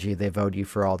apology they've owed you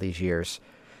for all these years.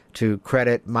 To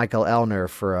credit Michael Elner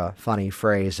for a funny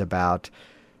phrase about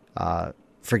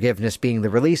forgiveness being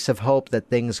the release of hope that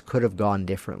things could have gone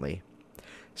differently.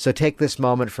 So take this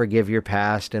moment, forgive your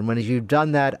past, and when you've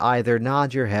done that, either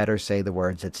nod your head or say the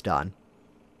words, "It's done."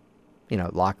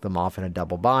 Lock them off in a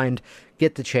double bind,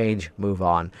 get the change, move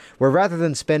on. Where rather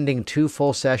than spending 2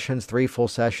 full sessions, 3 full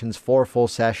sessions, 4 full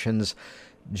sessions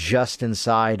just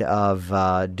inside of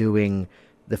doing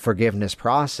the forgiveness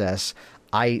process,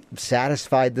 I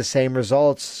satisfied the same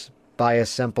results by a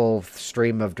simple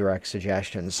stream of direct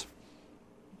suggestions.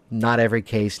 Not every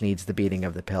case needs the beating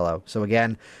of the pillow. So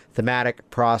again, thematic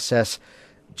process,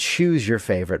 choose your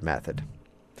favorite method.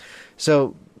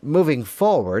 So moving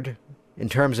forward, in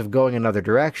terms of going another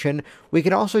direction, we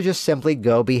can also just simply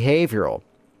go behavioral.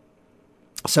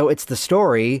 So it's the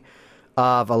story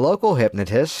of a local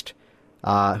hypnotist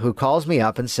who calls me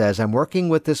up and says, "I'm working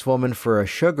with this woman for a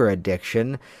sugar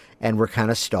addiction, and we're kind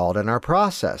of stalled in our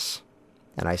process."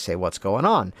 And I say, "What's going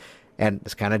on?" And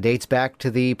this kind of dates back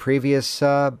to the previous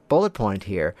bullet point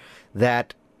here,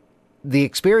 that the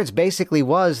experience basically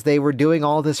was they were doing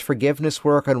all this forgiveness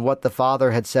work on what the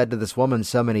father had said to this woman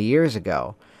so many years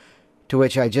ago. To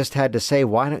which I just had to say,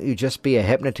 why don't you just be a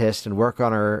hypnotist and work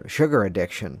on her sugar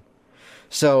addiction?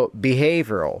 So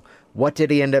behavioral. What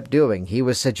did he end up doing? He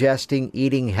was suggesting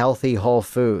eating healthy whole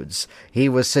foods. He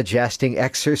was suggesting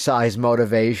exercise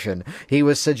motivation. He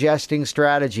was suggesting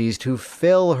strategies to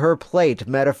fill her plate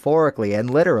metaphorically and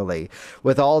literally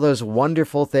with all those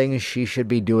wonderful things she should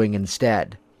be doing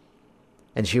instead.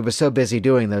 And she was so busy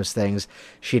doing those things,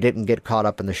 she didn't get caught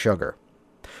up in the sugar.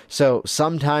 So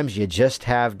sometimes you just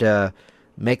have to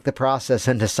make the process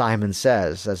into Simon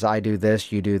Says. As I do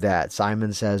this, you do that.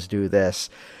 Simon says, do this.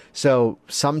 So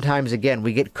sometimes, again,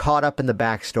 we get caught up in the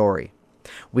backstory.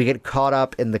 We get caught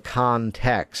up in the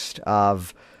context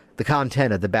of the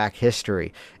content of the back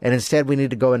history. And instead, we need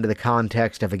to go into the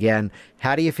context of, again,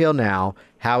 how do you feel now?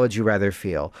 How would you rather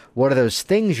feel? What are those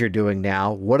things you're doing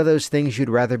now? What are those things you'd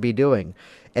rather be doing?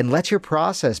 And let your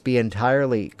process be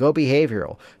entirely, go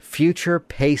behavioral, future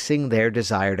pacing their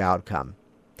desired outcome.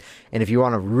 And if you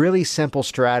want a really simple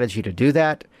strategy to do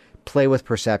that, play with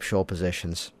perceptual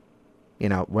positions. You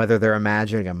know, whether they're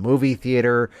imagining a movie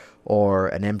theater or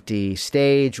an empty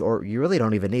stage, or you really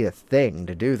don't even need a thing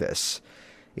to do this.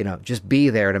 You know, just be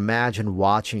there and imagine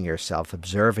watching yourself,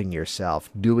 observing yourself,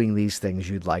 doing these things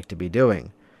you'd like to be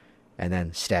doing. And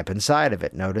then step inside of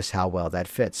it. Notice how well that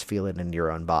fits. Feel it in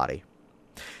your own body.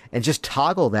 And just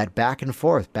toggle that back and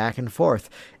forth, back and forth.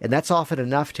 And that's often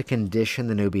enough to condition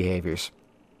the new behaviors.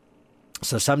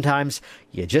 So sometimes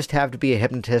you just have to be a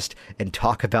hypnotist and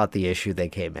talk about the issue they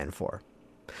came in for.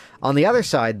 On the other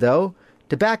side, though,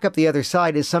 to back up the other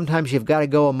side is sometimes you've got to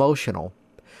go emotional.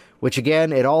 Which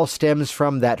again, it all stems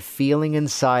from that feeling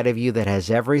inside of you that has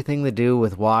everything to do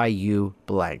with why you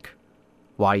blank.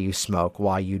 Why you smoke,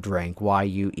 why you drink, why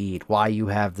you eat, why you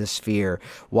have this fear,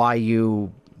 why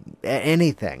you...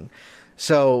 anything.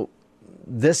 So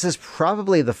this is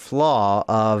probably the flaw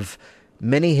of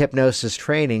many hypnosis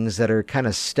trainings that are kind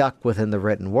of stuck within the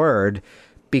written word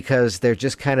because they're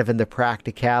just kind of in the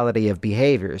practicality of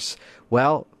behaviors.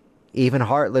 Well, even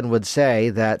Hartland would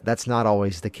say that that's not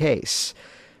always the case.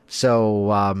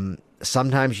 So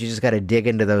sometimes you just got to dig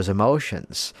into those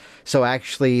emotions. So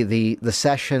actually the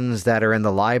sessions that are in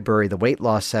the library, the weight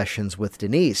loss sessions with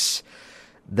Denise,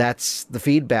 that's the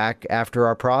feedback after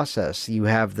our process. You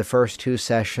have the first 2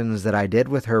 sessions that I did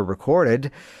with her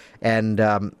recorded, and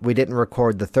we didn't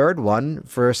record the third one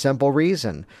for a simple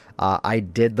reason. I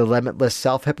did the limitless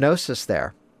self-hypnosis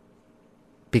there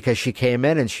because she came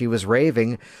in and she was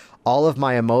raving. All of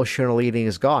my emotional eating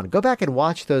is gone. Go back and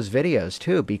watch those videos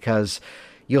too, because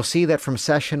you'll see that from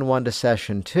session 1 to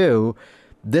session 2,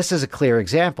 this is a clear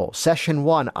example. Session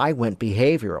 1, I went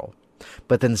behavioral.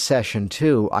 But then session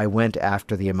 2, I went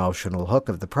after the emotional hook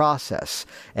of the process.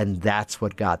 And that's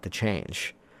what got the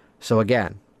change. So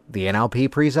again, the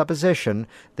NLP presupposition,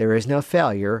 there is no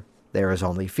failure, there is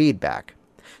only feedback.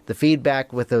 The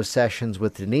feedback with those sessions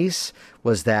with Denise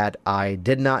was that I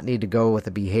did not need to go with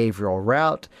a behavioral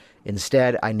route.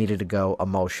 Instead, I needed to go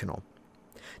emotional.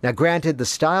 Now, granted, the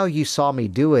style you saw me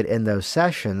do it in those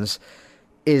sessions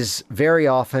is very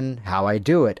often how I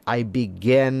do it. I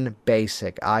begin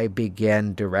basic. I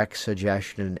begin direct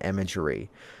suggestion and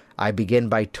imagery. I begin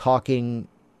by talking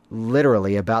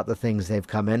literally about the things they've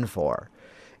come in for.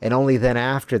 And only then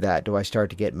after that do I start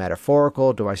to get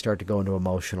metaphorical, do I start to go into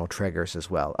emotional triggers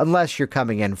as well, unless you're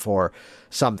coming in for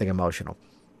something emotional.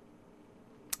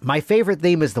 My favorite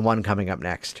theme is the one coming up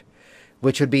next,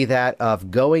 which would be that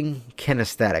of going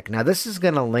kinesthetic. Now, this is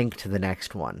going to link to the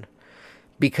next one,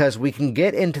 because we can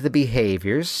get into the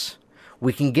behaviors,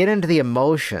 we can get into the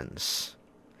emotions.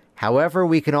 However,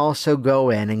 we can also go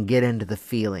in and get into the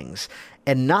feelings.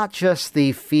 And not just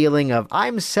the feeling of,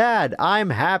 I'm sad,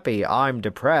 I'm happy, I'm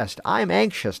depressed, I'm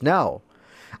anxious. No.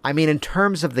 I mean, in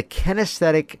terms of the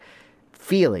kinesthetic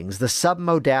feelings, the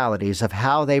submodalities of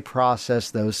how they process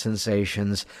those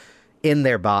sensations in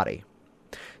their body.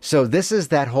 So this is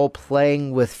that whole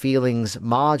playing with feelings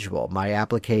module, my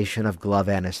application of glove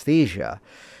anesthesia,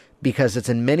 because it's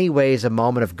in many ways a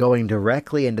moment of going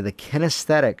directly into the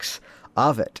kinesthetics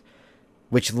of it,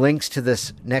 which links to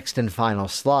this next and final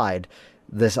slide,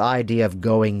 this idea of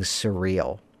going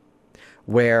surreal,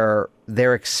 where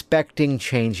they're expecting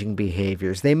changing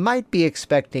behaviors. They might be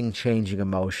expecting changing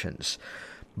emotions,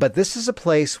 but this is a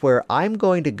place where I'm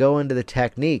going to go into the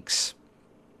techniques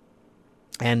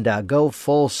and go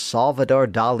full Salvador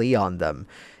Dali on them.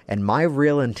 And my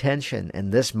real intention in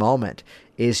this moment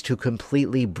is to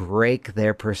completely break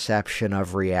their perception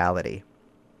of reality.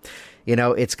 You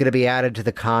know, it's going to be added to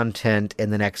the content in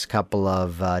the next couple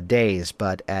of days,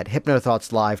 but at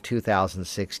HypnoThoughts Live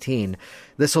 2016,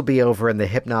 this will be over in the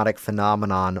Hypnotic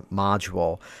Phenomenon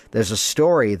module. There's a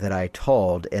story that I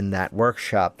told in that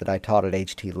workshop that I taught at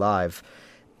HT Live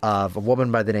of a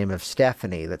woman by the name of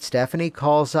Stephanie, that Stephanie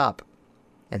calls up,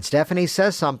 and Stephanie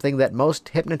says something that most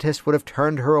hypnotists would have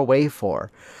turned her away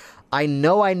for. I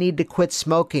know I need to quit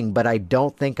smoking, but I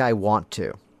don't think I want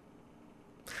to.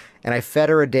 And I fed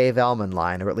her a Dave Ellman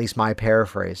line, or at least my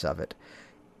paraphrase of it.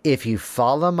 If you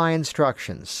follow my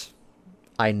instructions,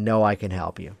 I know I can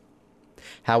help you.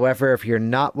 However, if you're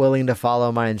not willing to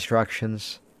follow my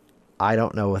instructions, I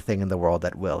don't know a thing in the world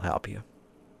that will help you.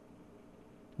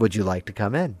 Would you like to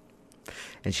come in?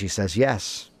 And she says,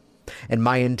 yes. And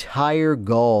my entire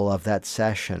goal of that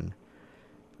session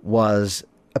was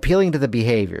appealing to the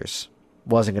behaviors.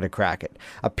 Wasn't going to crack it.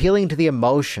 Appealing to the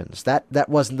emotions. That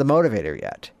wasn't the motivator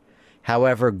yet.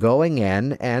 However, going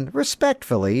in and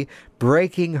respectfully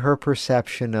breaking her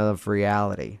perception of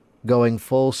reality. Going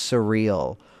full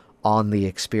surreal on the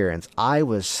experience. I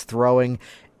was throwing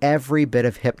every bit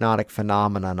of hypnotic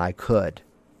phenomenon I could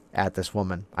at this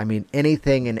woman. I mean,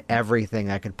 anything and everything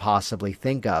I could possibly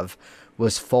think of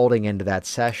was folding into that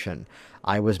session.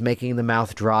 I was making the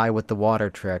mouth dry with the water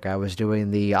trick. I was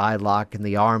doing the eye lock and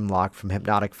the arm lock from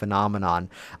Hypnotic Phenomenon.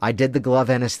 I did the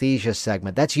glove anesthesia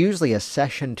segment. That's usually a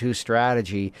session 2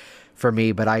 strategy for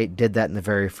me, but I did that in the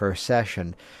very first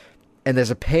session. And there's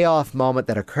a payoff moment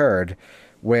that occurred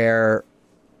where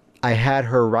I had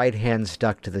her right hand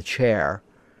stuck to the chair,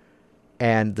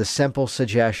 and the simple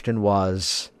suggestion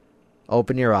was,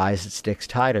 open your eyes, it sticks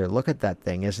tighter. Look at that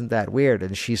thing. Isn't that weird?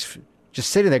 And she's just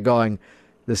sitting there going,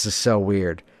 this is so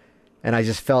weird. And I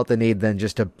just felt the need then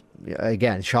just to,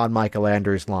 again, Shawn Michael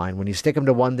Andrews' line, when you stick them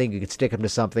to one thing, you could stick them to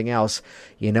something else.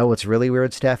 You know what's really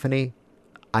weird, Stephanie?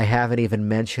 I haven't even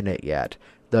mentioned it yet,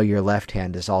 though your left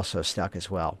hand is also stuck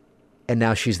as well. And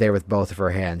now she's there with both of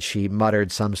her hands. She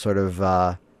muttered some sort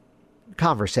of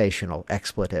conversational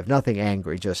expletive, nothing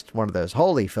angry, just one of those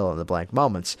holy fill-in-the-blank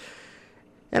moments.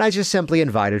 And I just simply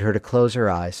invited her to close her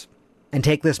eyes and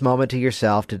take this moment to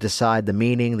yourself to decide the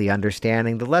meaning, the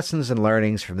understanding, the lessons and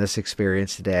learnings from this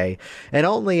experience today. And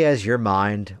only as your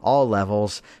mind, all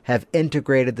levels, have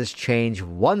integrated this change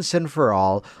once and for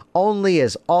all, only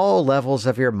as all levels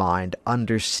of your mind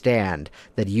understand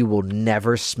that you will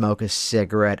never smoke a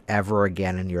cigarette ever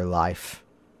again in your life.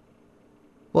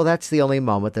 Well, that's the only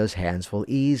moment those hands will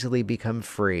easily become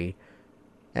free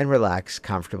and relax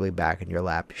comfortably back in your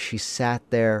lap. She sat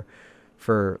there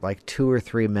for like 2 or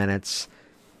 3 minutes,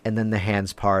 and then the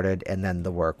hands parted, and then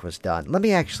the work was done. Let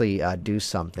me actually do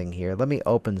something here. Let me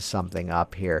open something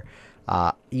up here.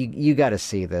 You got to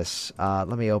see this. Let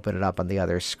me open it up on the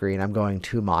other screen. I'm going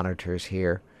 2 monitors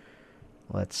here.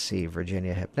 Let's see,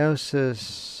 Virginia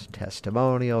Hypnosis,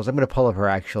 testimonials. I'm going to pull up her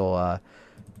actual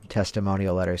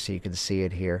testimonial letter so you can see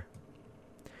it here.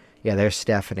 Yeah, there's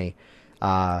Stephanie.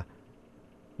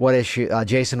 What issue?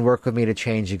 Jason worked with me to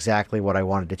change exactly what I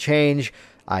wanted to change.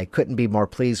 I couldn't be more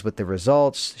pleased with the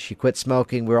results. She quit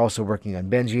smoking. We're also working on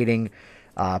binge eating.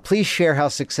 Please share how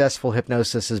successful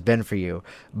hypnosis has been for you.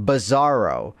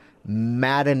 Bizarro.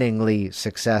 Maddeningly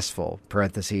successful.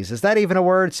 Parentheses. Is that even a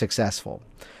word? Successful.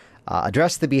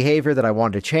 Address the behavior that I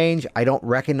wanted to change. I don't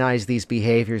recognize these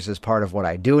behaviors as part of what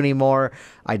I do anymore.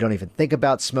 I don't even think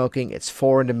about smoking. It's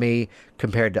foreign to me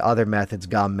compared to other methods,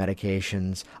 gum,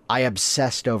 medications. I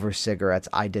obsessed over cigarettes.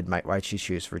 I did my, right, she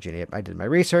choose Virginia. I did my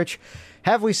research.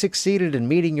 Have we succeeded in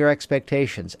meeting your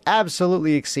expectations?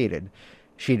 Absolutely exceeded.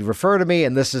 She'd refer to me,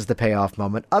 and this is the payoff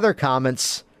moment. Other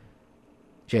comments.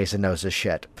 Jason knows his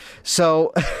shit.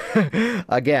 So,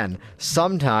 again,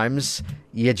 sometimes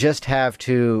you just have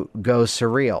to go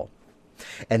surreal.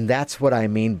 And that's what I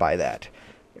mean by that.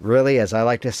 Really, as I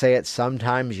like to say it,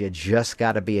 sometimes you just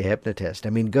got to be a hypnotist. I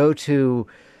mean, go to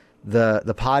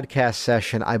the podcast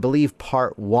session, I believe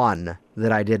part 1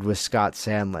 that I did with Scott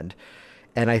Sandland.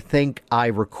 And I think I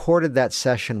recorded that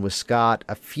session with Scott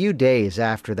a few days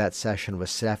after that session with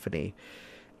Stephanie.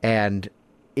 And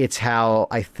it's how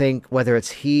I think, whether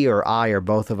it's he or I or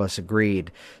both of us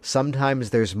agreed, sometimes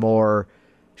there's more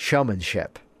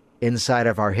showmanship inside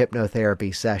of our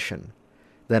hypnotherapy session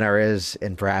than there is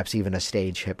in perhaps even a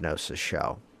stage hypnosis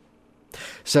show.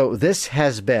 So this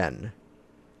has been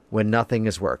When Nothing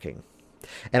is Working.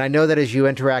 And I know that as you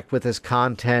interact with this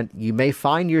content, you may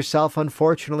find yourself,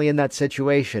 unfortunately, in that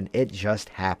situation. It just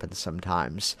happens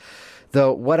sometimes.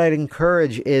 Though what I'd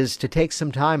encourage is to take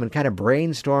some time and kind of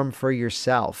brainstorm for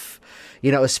yourself.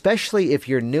 You know, especially if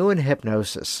you're new in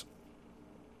hypnosis,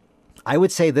 I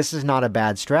would say this is not a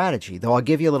bad strategy, though I'll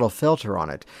give you a little filter on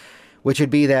it, which would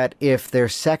be that if their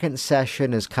second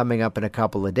session is coming up in a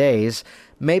couple of days,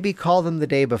 maybe call them the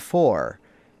day before.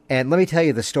 And let me tell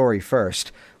you the story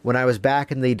first. When I was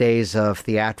back in the days of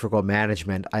theatrical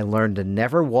management, I learned to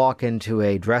never walk into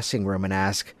a dressing room and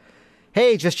ask,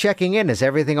 "Hey, just checking in, is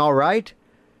everything all right?"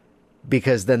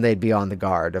 Because then they'd be on the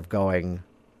guard of going,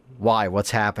 "Why?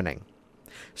 What's happening?"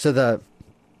 So the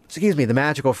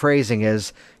magical phrasing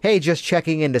is, "Hey, just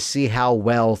checking in to see how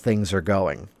well things are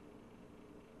going."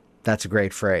 That's a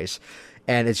great phrase.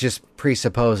 And it's just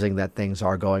presupposing that things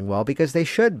are going well because they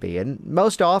should be. And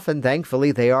most often,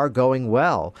 thankfully, they are going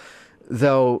well.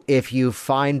 Though if you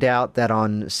find out that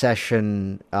on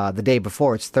session the day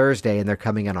before, it's Thursday, and they're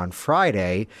coming in on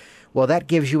Friday, well, that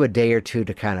gives you a day or two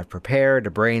to kind of prepare,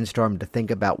 to brainstorm, to think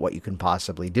about what you can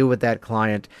possibly do with that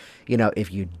client. You know,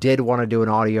 if you did want to do an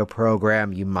audio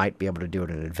program, you might be able to do it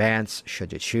in advance,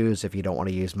 should you choose, if you don't want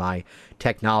to use my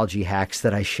technology hacks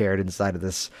that I shared inside of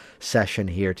this session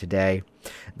here today.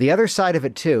 The other side of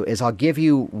it, too, is I'll give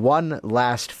you one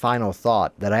last final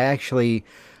thought that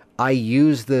I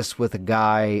used this with a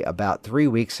guy about 3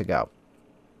 weeks ago.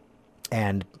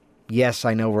 And yes,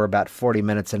 I know we're about 40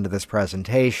 minutes into this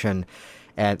presentation,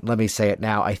 and let me say it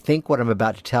now. I think what I'm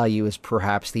about to tell you is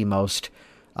perhaps the most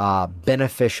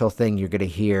beneficial thing you're going to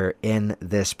hear in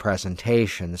this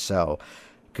presentation. So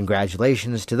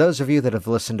congratulations to those of you that have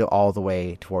listened to all the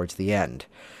way towards the end.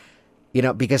 You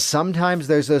know, because sometimes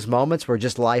there's those moments where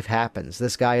just life happens.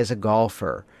 This guy is a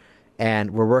golfer,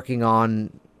 and we're working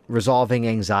on resolving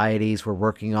anxieties. We're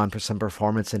working on some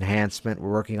performance enhancement.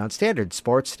 We're working on standard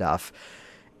sports stuff.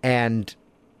 And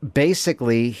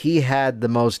basically, he had the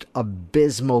most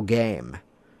abysmal game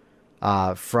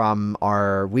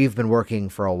we've been working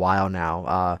for a while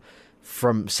now,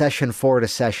 from session 4 to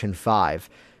session 5.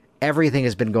 Everything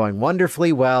has been going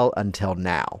wonderfully well until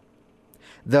now.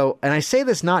 Though, and I say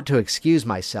this not to excuse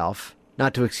myself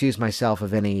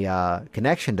of any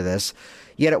connection to this,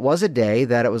 yet it was a day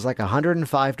that it was like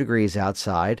 105 degrees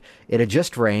outside. It had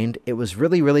just rained. It was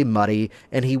really, really muddy,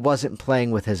 and he wasn't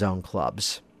playing with his own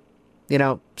clubs. You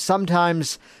know,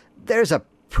 sometimes there's a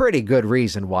pretty good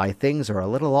reason why things are a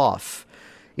little off.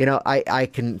 You know, I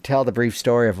can tell the brief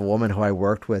story of a woman who I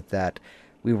worked with that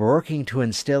we were working to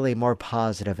instill a more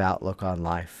positive outlook on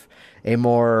life, a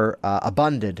more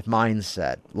abundant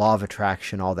mindset, law of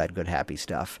attraction, all that good, happy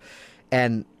stuff.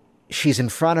 And she's in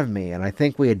front of me, and I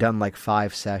think we had done like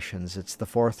 5 sessions. It's the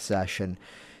 4th session.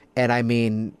 And I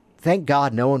mean, thank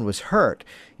God no one was hurt.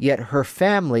 Yet her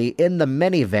family in the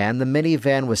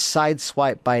minivan was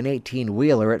sideswiped by an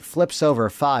 18-wheeler. It flips over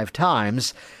 5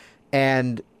 times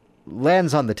and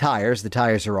lands on the tires. The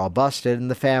tires are all busted,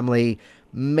 and the family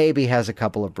maybe has a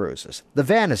couple of bruises. The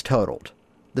van is totaled.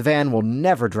 The van will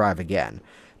never drive again.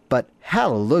 But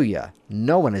hallelujah,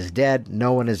 no one is dead.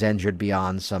 No one is injured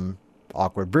beyond some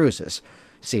awkward bruises.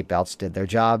 Seatbelts did their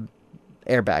job.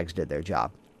 Airbags did their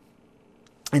job.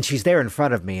 And she's there in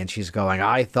front of me, and she's going,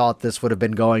 I thought this would have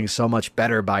been going so much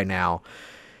better by now.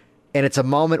 And it's a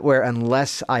moment where,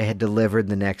 unless I had delivered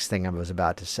the next thing I'm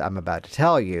about to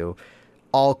tell you,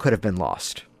 all could have been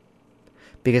lost.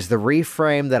 Because the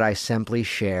reframe that I simply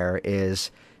share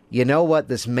is, you know what,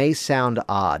 this may sound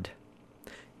odd,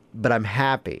 but I'm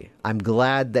happy. I'm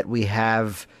glad that we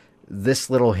have this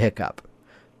little hiccup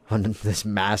on this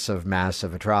massive,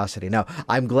 massive atrocity. No,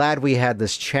 I'm glad we had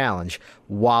this challenge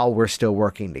while we're still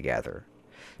working together.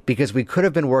 Because we could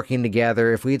have been working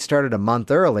together if we had started a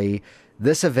month early.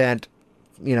 This event,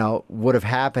 you know, would have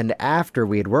happened after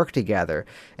we had worked together.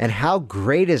 And how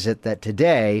great is it that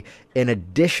today, in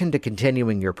addition to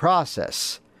continuing your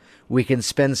process, we can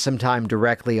spend some time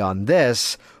directly on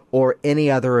this or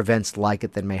any other events like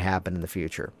it that may happen in the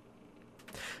future.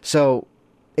 So,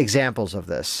 examples of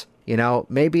this. You know,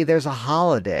 maybe there's a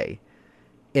holiday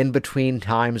in between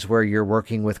times where you're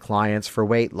working with clients for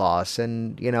weight loss.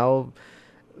 And, you know,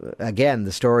 again,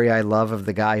 the story I love of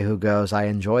the guy who goes, I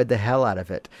enjoyed the hell out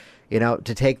of it. You know,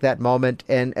 to take that moment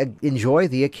and enjoy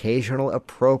the occasional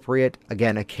appropriate,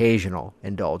 again, occasional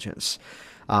indulgence.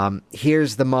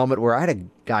 Here's the moment where I had a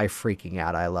guy freaking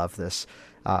out. I love this.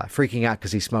 Freaking out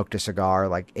because he smoked a cigar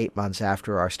like 8 months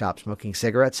after our stop smoking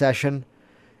cigarette session.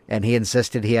 And he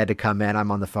insisted he had to come in.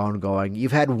 I'm on the phone going,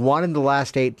 you've had one in the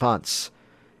last 8 months.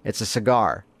 It's a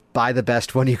cigar. Buy the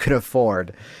best one you can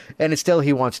afford. And it's still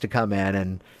he wants to come in.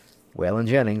 And Waylon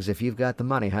Jennings, if you've got the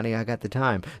money, honey, I got the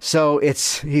time. So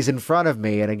he's in front of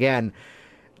me. And again,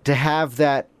 to have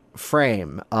that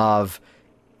frame of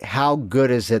how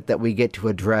good is it that we get to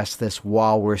address this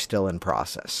while we're still in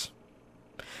process.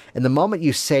 And the moment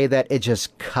you say that, it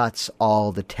just cuts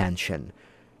all the tension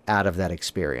out of that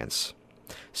experience.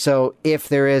 So if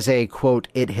there is a, quote,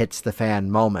 it hits the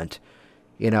fan moment,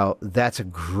 you know, that's a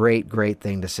great, great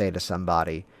thing to say to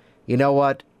somebody. You know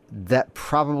what? That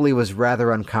probably was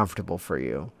rather uncomfortable for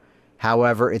you.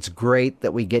 However, it's great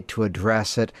that we get to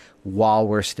address it while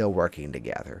we're still working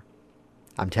together.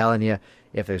 I'm telling you,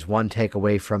 if there's one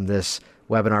takeaway from this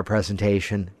webinar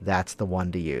presentation, that's the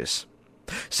one to use.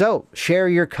 So share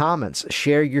your comments,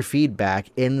 share your feedback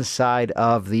inside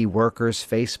of the Workers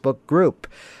Facebook group.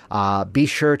 Be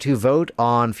sure to vote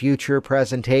on future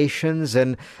presentations,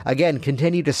 and again,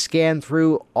 continue to scan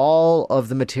through all of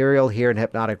the material here in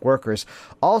Hypnotic Workers.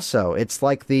 Also, it's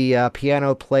like the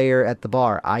piano player at the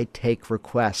bar. I take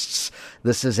requests.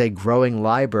 This is a growing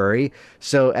library,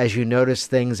 so as you notice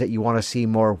things that you want to see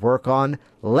more work on,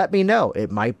 let me know.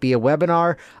 It might be a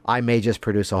webinar. I may just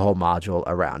produce a whole module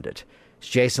around it. It's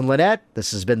Jason Linett.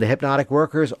 This has been the Hypnotic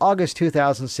Workers August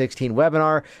 2016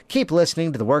 webinar. Keep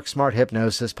listening to the Work Smart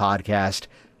Hypnosis podcast.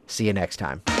 See you next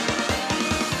time.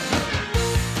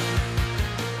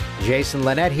 Jason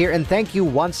Linett here, and thank you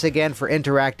once again for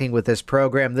interacting with this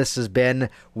program. This has been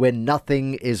When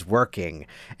Nothing is Working.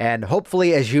 And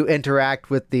hopefully as you interact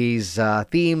with these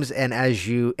themes and as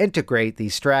you integrate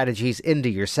these strategies into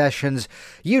your sessions,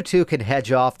 you too can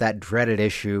hedge off that dreaded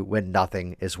issue when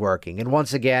nothing is working. And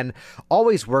once again,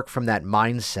 always work from that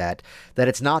mindset that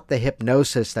it's not the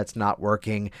hypnosis that's not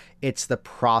working, it's the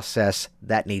process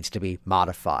that needs to be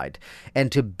modified.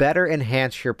 And to better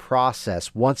enhance your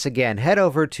process, once again, head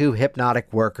over to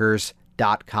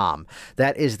hypnoticworkers.com.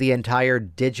 That is the entire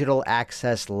digital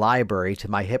access library to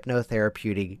my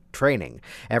hypnotherapeutic training.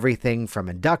 Everything from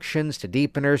inductions to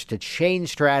deepeners to change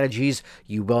strategies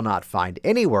you will not find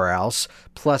anywhere else,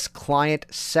 plus client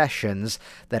sessions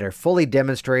that are fully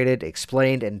demonstrated,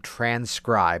 explained, and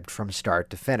transcribed from start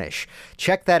to finish.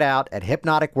 Check that out at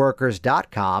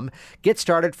hypnoticworkers.com. Get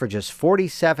started for just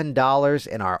 $47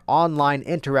 in our online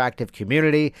interactive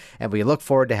community, and we look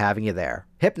forward to having you there.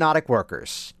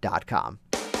 hypnoticworkers.com.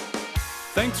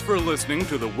 Thanks for listening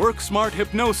to the Work Smart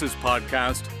Hypnosis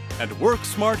podcast at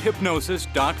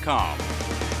WorkSmartHypnosis.com.